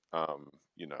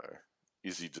you know,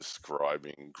 is he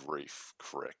describing grief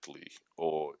correctly,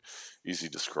 or is he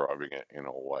describing it in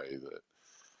a way that,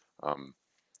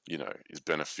 you know, is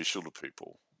beneficial to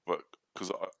people? But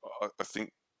because I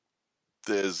think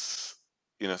there's,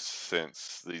 in a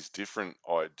sense, these different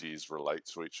ideas relate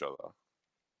to each other,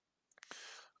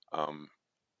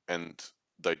 and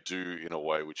they do in a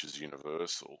way which is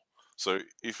universal. So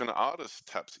if an artist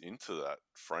taps into that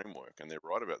framework and they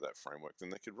write about that framework,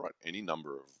 then they could write any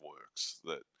number of works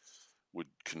that would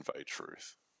convey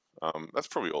truth. That's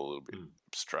probably all a little bit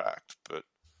abstract, but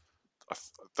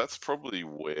that's probably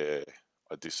where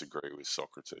I disagree with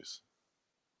Socrates.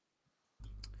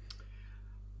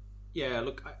 Yeah,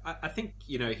 look, I think,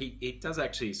 you know, he does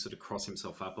actually sort of cross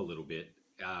himself up a little bit,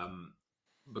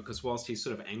 because whilst he's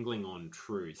sort of angling on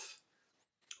truth,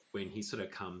 when he sort of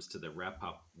comes to the wrap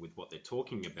up with what they're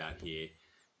talking about here,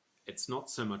 it's not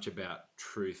so much about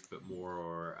truth, but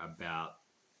more about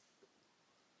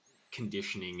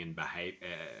conditioning and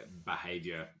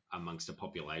behavior amongst a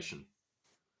population.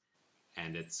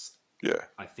 And it's,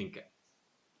 I think,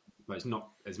 it's not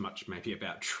as much maybe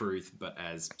about truth, but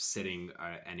as setting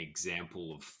an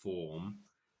example of form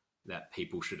that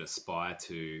people should aspire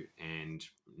to, and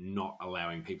not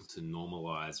allowing people to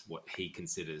normalize what he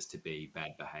considers to be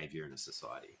bad behavior in a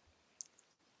society.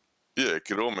 Yeah, it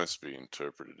could almost be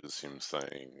interpreted as him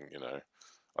saying, you know,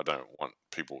 I don't want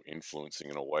people influencing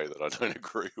in a way that I don't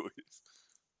agree with.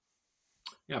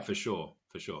 Yeah, for sure.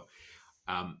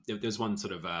 There's one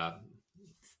sort of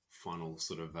final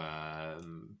sort of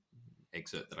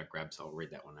excerpt that I grabbed, so I'll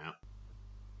read that one out.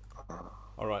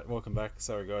 All right, welcome back.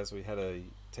 Sorry, guys, we had a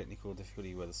technical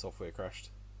difficulty where the software crashed.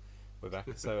 We're back.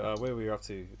 So where were you up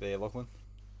to there, Lachlan?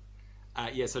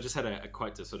 Yeah, so I just had a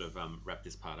quote to sort of wrap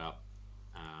this part up.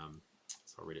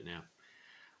 So I'll read it now.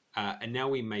 And now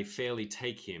we may fairly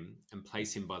take him and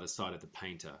place him by the side of the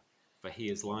painter, for he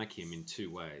is like him in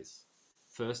two ways.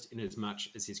 First, inasmuch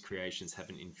as his creations have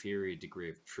an inferior degree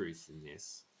of truth in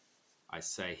this, I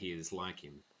say he is like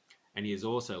him. And he is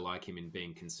also like him in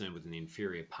being concerned with an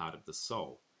inferior part of the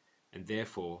soul, and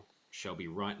therefore shall be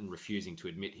right in refusing to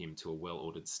admit him to a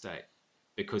well-ordered state,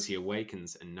 because he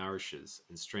awakens and nourishes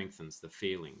and strengthens the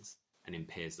feelings and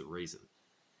impairs the reason.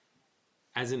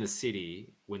 As in a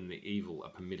city, when the evil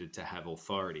are permitted to have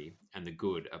authority and the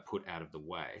good are put out of the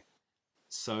way,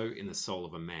 so in the soul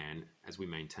of a man, as we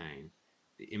maintain,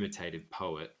 the imitative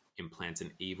poet implants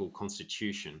an evil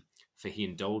constitution, for he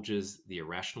indulges the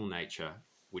irrational nature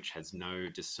which has no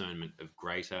discernment of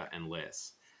greater and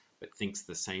less, but thinks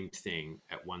the same thing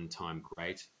at one time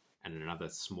great and at another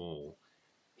small.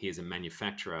 He is a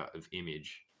manufacturer of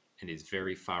image and is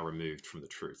very far removed from the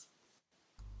truth.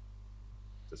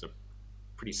 There's a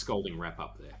pretty scolding wrap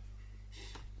up there.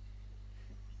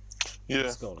 Yeah,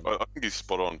 I think he's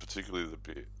spot on, particularly the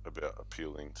bit about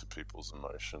appealing to people's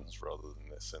emotions rather than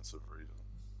their sense of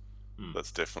reason.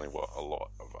 That's definitely what a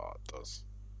lot of art does.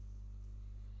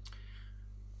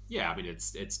 Yeah, I mean,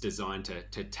 it's designed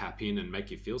to tap in and make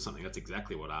you feel something. That's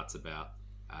exactly what art's about.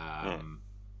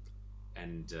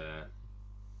 And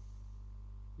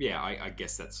yeah, I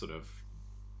guess that sort of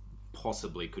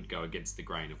possibly could go against the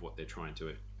grain of what they're trying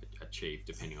to achieve,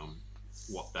 depending on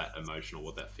what that emotion or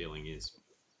what that feeling is.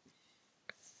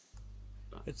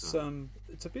 But, it's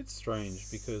a bit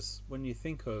strange, because when you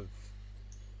think of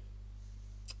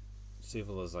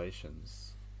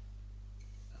civilizations,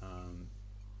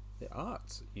 the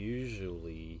art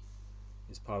usually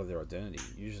is part of their identity,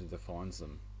 usually defines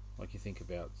them. Like you think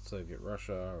about Soviet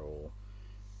Russia, or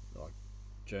like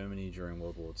Germany during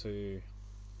World War II,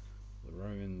 the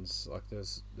Romans. Like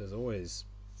there's always,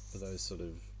 for those sort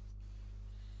of,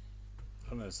 I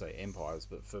don't know to say empires,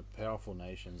 but for powerful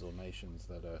nations or nations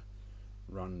that are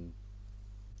run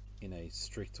in a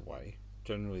strict way,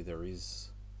 generally there is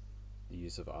the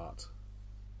use of art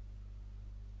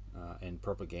and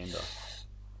propaganda.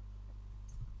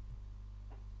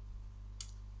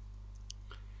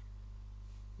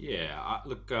 Yeah,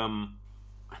 look,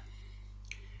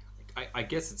 I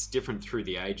guess it's different through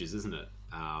the ages, isn't it?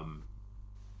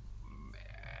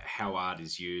 How art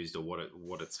is used, or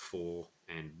what it's for,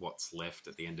 and what's left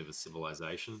at the end of a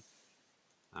civilization.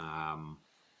 I'm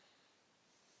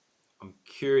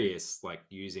curious, like,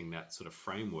 using that sort of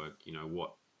framework, you know,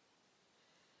 what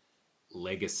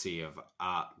legacy of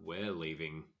art we're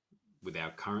leaving with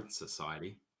our current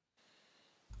society.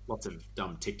 Lots of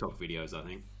dumb TikTok videos, I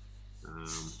think.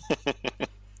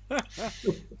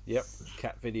 Yep,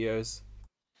 cat videos.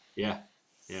 Yeah.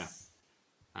 Yeah,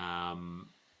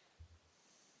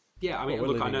 I mean,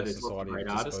 look, I know there's lots of great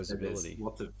artists, and there's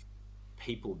lots of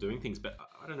people doing things, but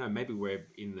I don't know, maybe we're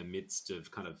in the midst of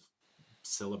kind of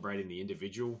celebrating the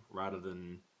individual rather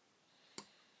than,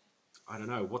 I don't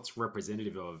know, what's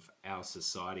representative of our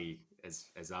society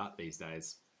as art these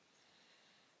days.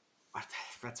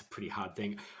 That's a pretty hard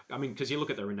thing. I mean, because you look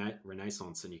at the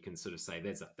Renaissance and you can sort of say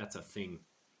that's a thing,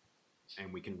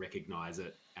 and we can recognize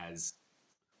it as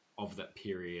of that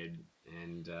period.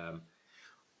 And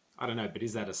I don't know, but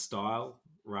is that a style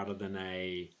rather than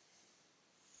a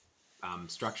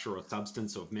structure or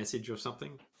substance or message or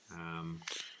something?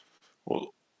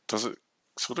 Well, does it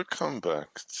sort of come back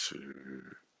to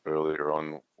earlier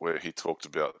on where he talked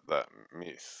about that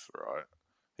myth, right?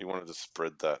 He wanted to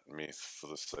spread that myth for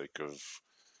the sake of,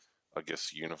 I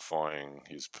guess, unifying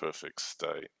his perfect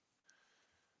state.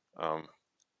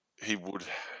 He would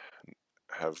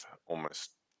have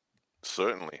almost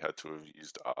certainly had to have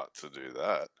used art to do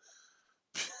that.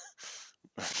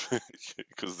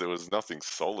 Because there was nothing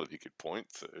solid he could point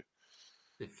to.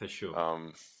 Yeah, for sure.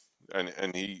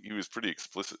 And he was pretty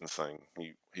explicit in saying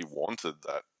he wanted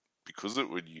that because it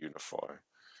would unify,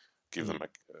 give them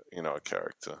a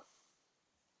character.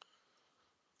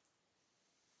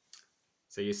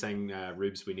 So you're saying,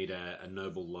 Rubes, we need a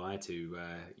noble lie to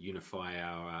unify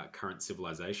our current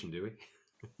civilization, do we?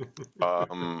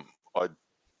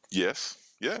 Yes,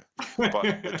 yeah, but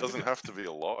it doesn't have to be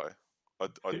a lie. I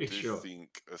do Sure.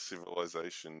 think a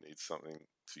civilization needs something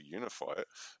to unify it.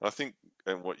 And I think,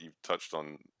 and what you touched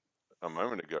on a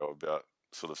moment ago about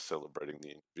sort of celebrating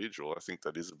the individual, I think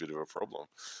that is a bit of a problem.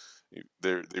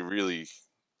 There really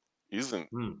isn't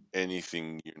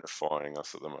anything unifying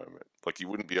us at the moment. Like, you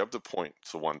wouldn't be able to point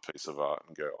to one piece of art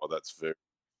and go, oh, that's very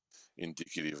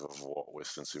indicative of what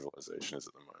Western civilization is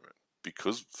at the moment.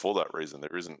 Because for that reason,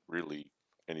 there isn't really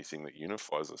anything that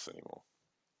unifies us anymore.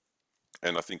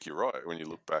 And I think you're right. When you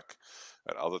look back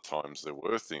at other times, there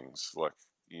were things like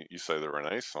you say the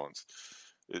Renaissance.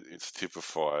 It's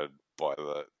typified by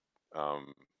that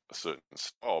a certain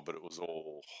style, but it was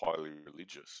all highly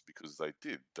religious because they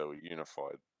were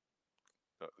unified.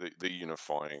 The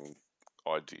unifying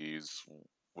ideas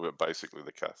were basically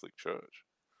the Catholic Church.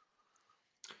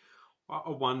 I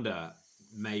wonder,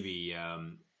 maybe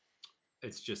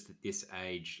it's just that this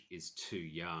age is too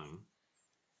young,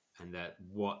 and that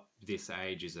what this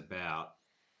age is about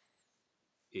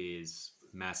is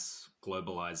mass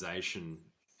globalization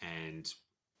and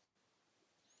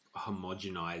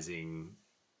homogenizing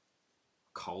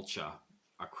culture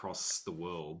across the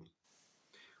world.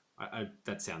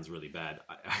 That sounds really bad.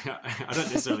 I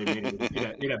don't necessarily mean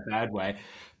it in a bad way,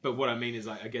 but what I mean is,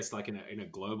 I guess, like in a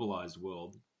globalized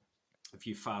world, if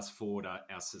you fast forward our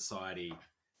society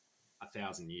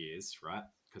 1,000 years, right?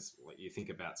 Because you think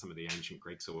about some of the ancient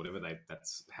Greeks or whatever,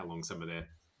 that's how long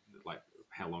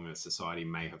how long a society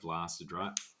may have lasted,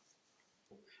 right?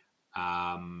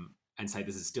 And say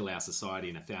this is still our society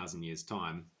in 1,000 years'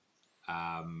 time.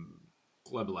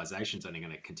 Globalization is only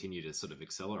going to continue to sort of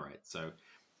accelerate. So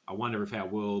I wonder if our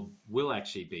world will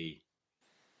actually be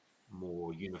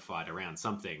more unified around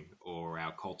something, or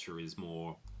our culture is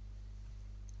more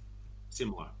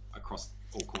similar across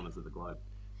all corners of the globe.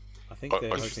 I think they're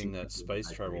hoping that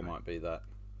space travel might be that.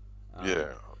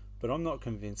 Yeah. But I'm not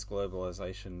convinced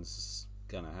globalization's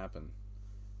going to happen.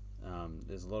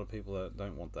 There's a lot of people that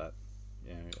don't want that.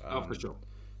 For sure.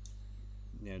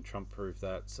 Trump proved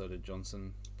that, so did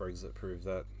Johnson. Brexit proved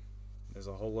that. There's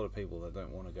a whole lot of people that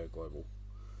don't want to go global.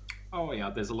 Oh yeah,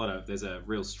 there's a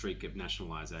real streak of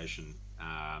nationalisation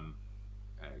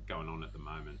going on at the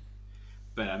moment.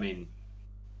 But I mean,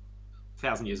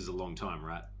 1,000 years is a long time,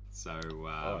 right? So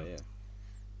yeah.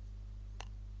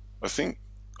 I think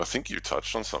you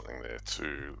touched on something there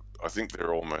too. I think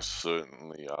there almost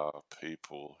certainly are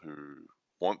people who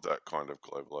want that kind of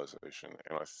globalization,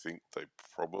 and I think they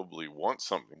probably want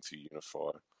something to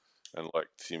unify. And like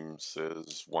Tim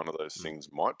says, one of those things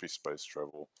might be space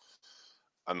travel.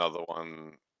 Another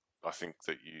one I think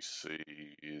that you see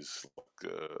is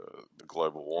like the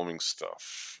global warming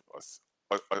stuff.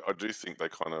 I do think they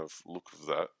kind of look at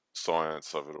that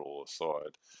science of it all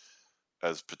aside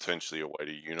as potentially a way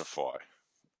to unify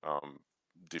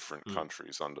different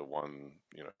countries under one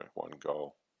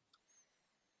goal.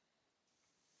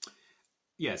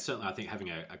 Yeah, certainly. I think having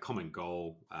a common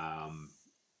goal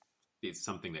is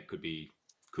something that could be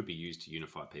used to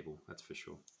unify people. That's for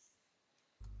sure.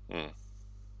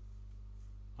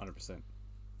 100%.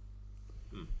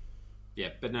 Yeah,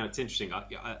 but no, it's interesting.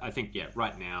 I think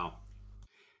right now,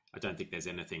 I don't think there's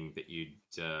anything that you'd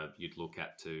look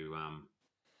at to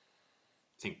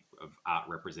think of art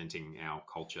representing our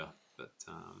culture. But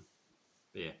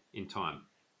yeah, in time,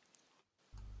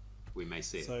 we may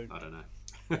see it. I don't know.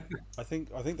 I think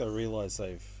they realise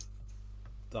they've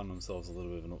done themselves a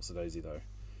little bit of an oopsie daisy though,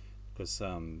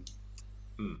 because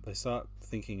they start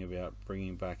thinking about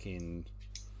bringing back in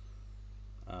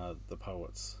the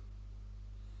poets,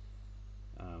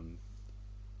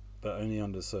 but only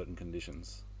under certain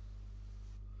conditions.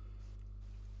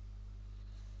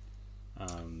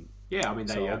 Yeah, I mean,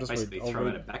 they so basically throw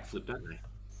out a backflip, don't they?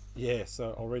 Yeah,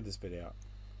 so I'll read this bit out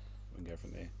and go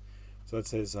from there. So it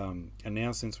says, and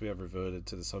now since we have reverted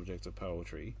to the subject of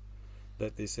poetry,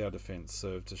 let this our defence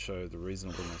serve to show the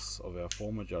reasonableness of our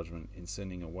former judgment in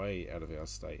sending away out of our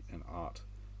state an art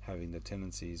having the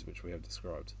tendencies which we have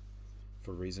described,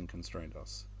 for reason constrained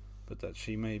us, but that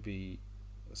she may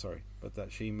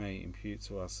impute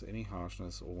to us any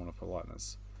harshness or want of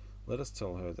politeness. Let us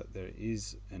tell her that there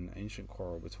is an ancient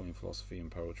quarrel between philosophy and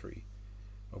poetry,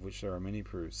 of which there are many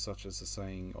proofs, such as the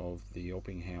saying of the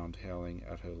yelping hound howling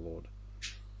at her lord,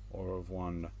 or of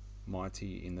one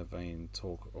mighty in the vain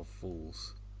talk of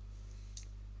fools,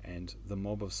 and the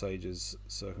mob of sages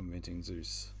circumventing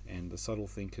Zeus, and the subtle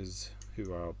thinkers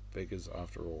who are beggars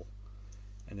after all,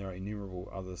 and there are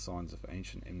innumerable other signs of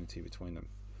ancient enmity between them.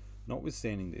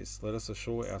 Notwithstanding this, let us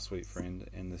assure our sweet friend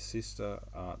and the sister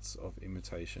arts of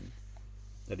imitation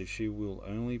that if she will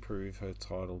only prove her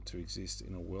title to exist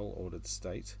in a well-ordered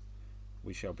state,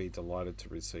 we shall be delighted to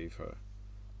receive her.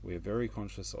 We are very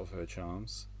conscious of her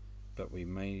charms, but we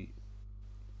may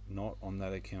not on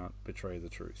that account betray the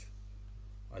truth.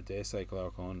 I dare say,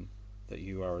 Glaucon, that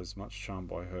you are as much charmed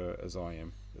by her as I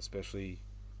am, especially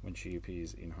when she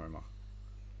appears in Homer.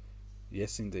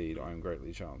 Yes, indeed, I am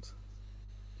greatly charmed.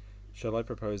 Shall I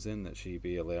propose then that she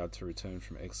be allowed to return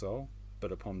from exile,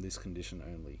 but upon this condition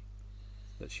only,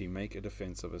 that she make a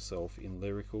defence of herself in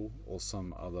lyrical or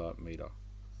some other metre?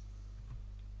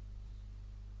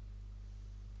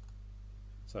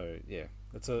 So yeah,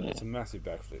 it's a massive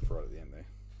backflip right at the end there.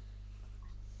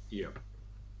 Yep.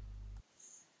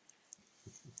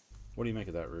 What do you make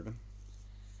of that, Ruben?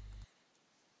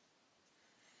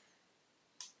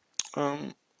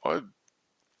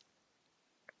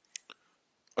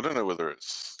 I don't know whether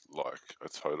it's like a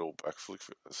total backflip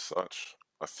as such.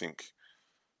 I think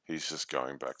he's just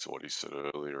going back to what he said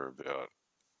earlier about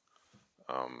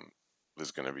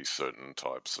there's going to be certain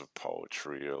types of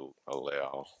poetry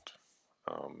allowed,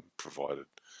 provided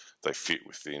they fit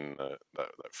within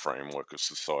that framework of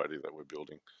society that we're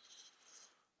building.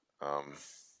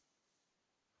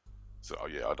 So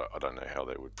yeah, I don't know how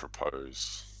they would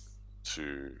propose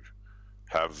to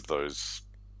have those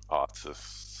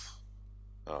artists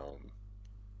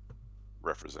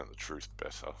represent the truth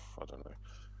better. I don't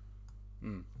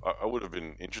know. I would have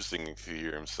been interesting to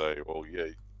hear him say, well, yeah,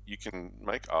 you can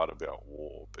make art about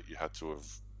war, but you had to have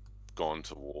gone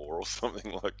to war or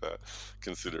something like that,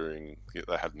 considering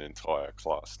they had an entire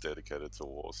class dedicated to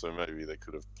war, so maybe they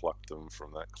could have plucked them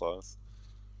from that class.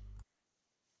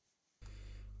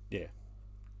 Yeah.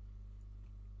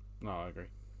 No, I agree.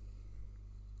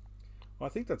 Well, I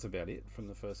think that's about it from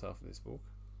the first half of this book.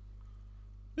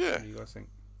 Yeah. What do you guys think?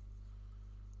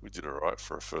 We did alright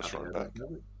for a first run back.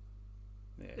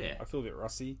 Yeah, I feel a bit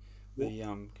rusty.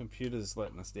 The computer's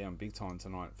letting us down big time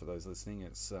tonight for those listening.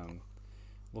 It's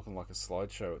looking like a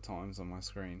slideshow at times on my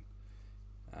screen.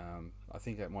 I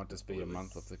think that might just be a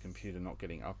month of the computer not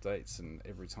getting updates, and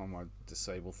every time I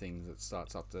disable things it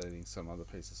starts updating some other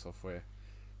piece of software.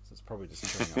 So it's probably just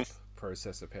turning up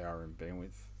processor power and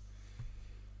bandwidth.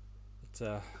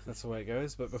 But that's the way it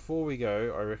goes. But before we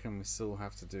go, I reckon we still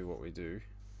have to do what we do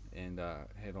and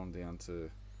head on down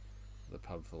to the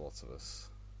pub for lots of us.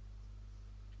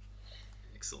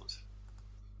 Excellent.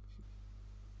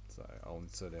 So I'll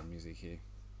insert our music here.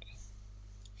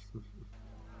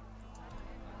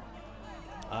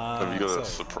 Have you got a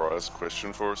surprise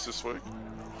question for us this week?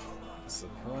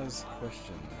 Surprise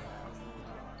question.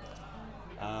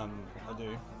 I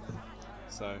do.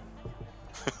 So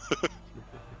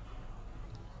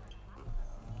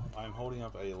I'm holding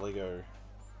up a Lego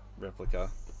replica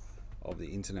of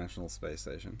the International Space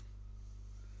Station.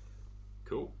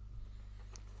 Cool.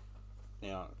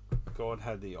 Now, God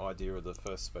had the idea of the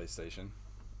first space station.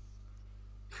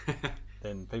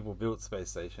 Then people built space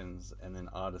stations, and then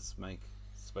artists make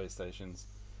space stations.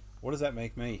 What does that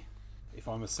make me if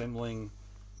I'm assembling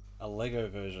a Lego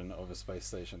version of a space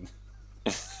station?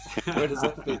 Where does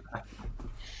that fit?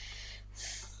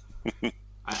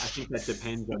 I think that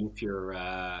depends on if you're,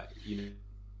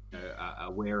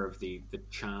 aware of the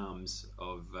charms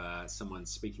of someone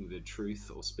speaking the truth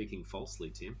or speaking falsely,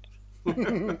 Tim. I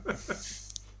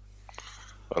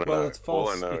don't know. It's false.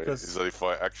 All I know is that if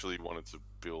I actually wanted to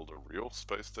build a real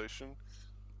space station,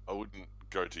 I wouldn't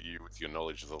go to you with your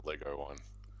knowledge of the Lego one.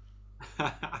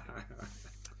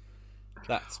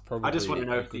 That's probably. I just want to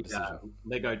know a if good the decision.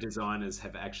 Lego designers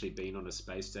have actually been on a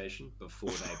space station before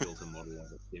they built a model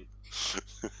of it.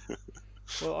 Tim.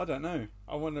 Well, I don't know.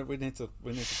 I wonder. We need to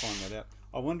find that out.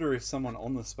 I wonder if someone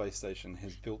on the space station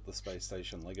has built the space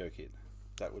station Lego kit.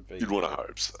 That would be. You'd want to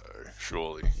hope so,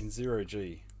 surely. In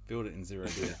 0G. Build it in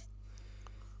 0G.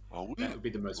 Oh, That would be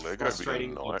the most Lego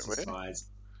frustrating be a nightmare? exercise.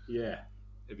 Yeah,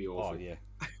 it'd be awful. Oh yeah,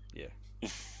 yeah.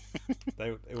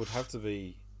 It would have to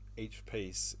be each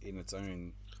piece in its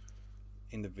own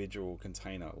individual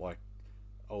container, like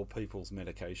old people's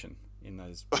medication in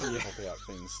those pop out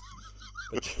things.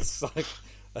 But just like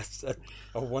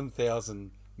a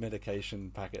 1,000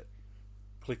 medication packet.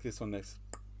 Click this one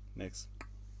next.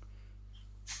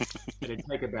 It'd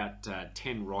take about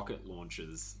 10 rocket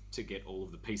launches to get all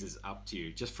of the pieces up to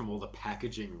you, just from all the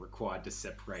packaging required to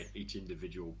separate each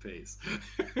individual piece.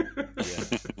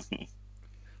 Yeah.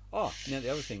 Oh, now the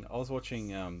other thing, I was watching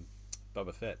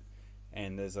Boba Fett,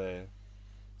 and there's a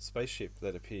spaceship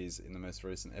that appears in the most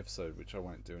recent episode, which I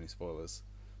won't do any spoilers,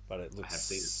 but it looks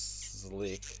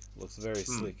slick. Looks very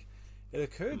slick. It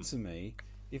occurred to me,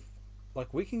 if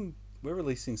like we're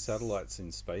releasing satellites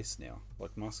in space now.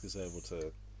 Like Musk is able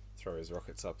to throw his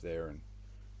rockets up there and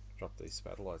drop these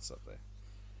satellites up there.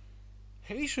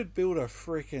 He should build a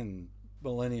freaking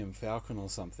Millennium Falcon or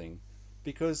something,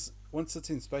 because once it's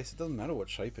in space, it doesn't matter what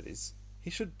shape it is. He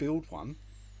should build one,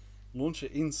 launch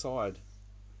it inside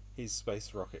his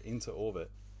space rocket into orbit,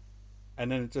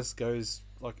 and then it just goes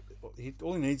like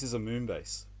all he needs is a moon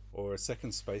base or a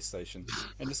second space station,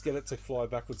 and just get it to fly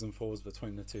backwards and forwards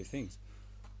between the two things.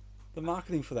 The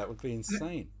marketing for that would be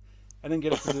insane. And then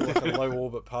get it to do like a low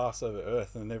orbit pass over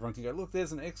Earth, and everyone can go, look,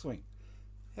 there's an X-Wing.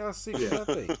 How sick would that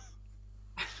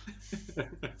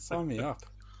be? Sign me up.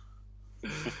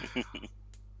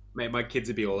 Mate, my kids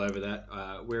would be all over that.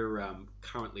 We're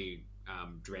currently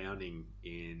drowning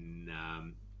in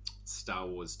Star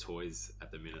Wars toys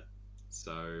at the minute.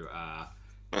 So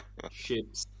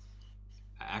ships,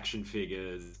 action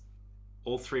figures,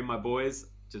 all three of my boys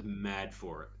just mad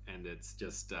for it, and it's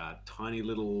just tiny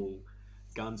little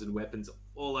guns and weapons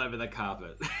all over the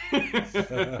carpet.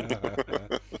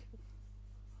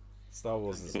 Star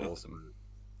Wars is awesome.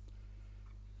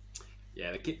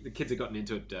 Yeah, the kids have gotten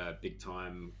into it big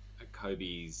time.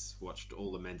 Kobe's watched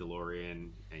all the Mandalorian,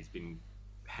 and he's been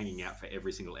hanging out for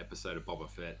every single episode of Boba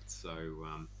Fett.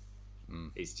 So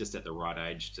he's just at the right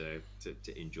age to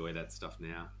enjoy that stuff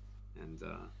now. And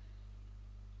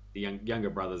the younger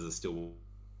brothers are still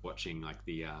watching like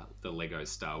the Lego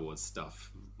Star Wars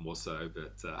stuff more so,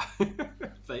 but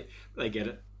they get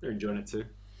it. They're enjoying it too.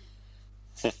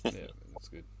 Yeah, that's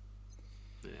good.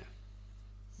 Yeah.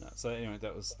 No, so anyway,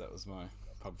 that was my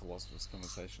pub philosophers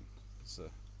conversation. It's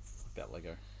about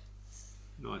Lego.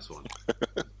 Nice one.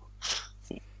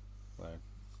 So,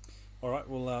 all right,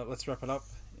 well, let's wrap it up,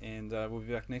 and we'll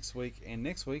be back next week. And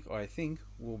next week, I think,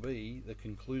 will be the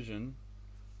conclusion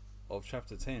of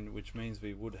chapter 10, which means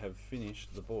we would have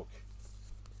finished the book.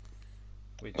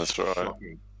 Which That's right.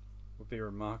 Would be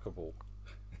remarkable.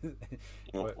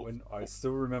 When I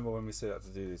still remember when we set out to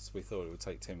do this, we thought it would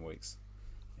take 10 weeks.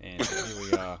 And here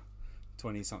we are,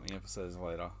 20-something episodes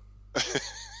later.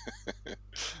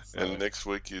 So, and next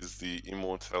week is the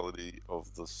immortality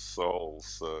of the soul.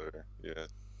 So, yeah,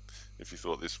 if you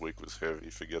thought this week was heavy,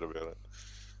 forget about it.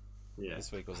 Yeah.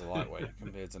 This week was a lightweight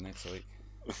compared to next week.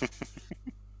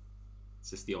 It's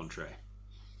just the entree.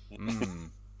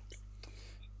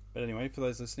 But anyway, for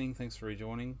those listening, thanks for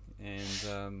rejoining,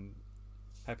 and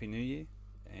Happy New Year.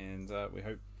 And we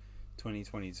hope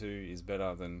 2022 is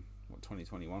better than what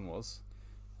 2021 was.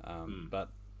 But,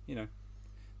 you know,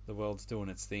 the world's doing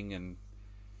its thing, and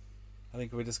I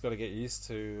think we just got to get used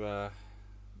to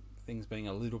things being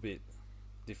a little bit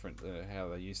different than how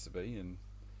they used to be, and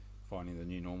finding the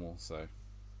new normal. So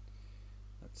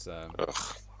that's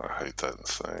Ugh, I hate that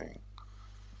saying.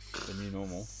 the new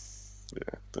normal.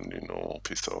 Yeah, the new normal.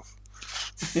 Piss off.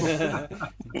 I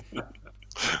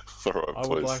All right,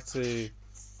 please.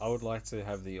 would like to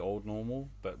have the old normal,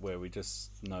 but where we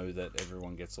just know that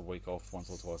everyone gets a week off once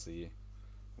or twice a year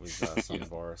with some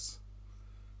virus,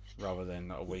 rather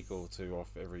than a week or two off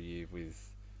every year with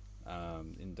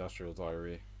industrial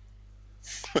diarrhea.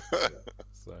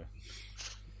 So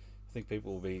I think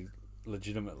people will be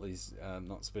legitimately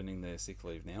not spending their sick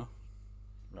leave now,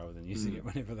 rather than using it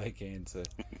whenever they can to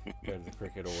go to the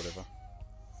cricket or whatever.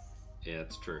 Yeah,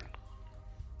 that's true.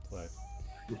 So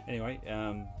anyway,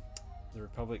 the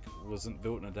Republic wasn't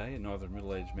built in a day, and neither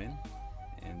middle-aged men.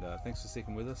 And thanks for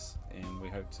sticking with us, and we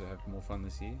hope to have more fun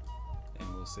this year.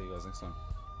 And we'll see you guys next time.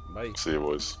 Bye. See you,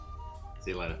 boys.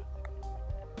 See you later.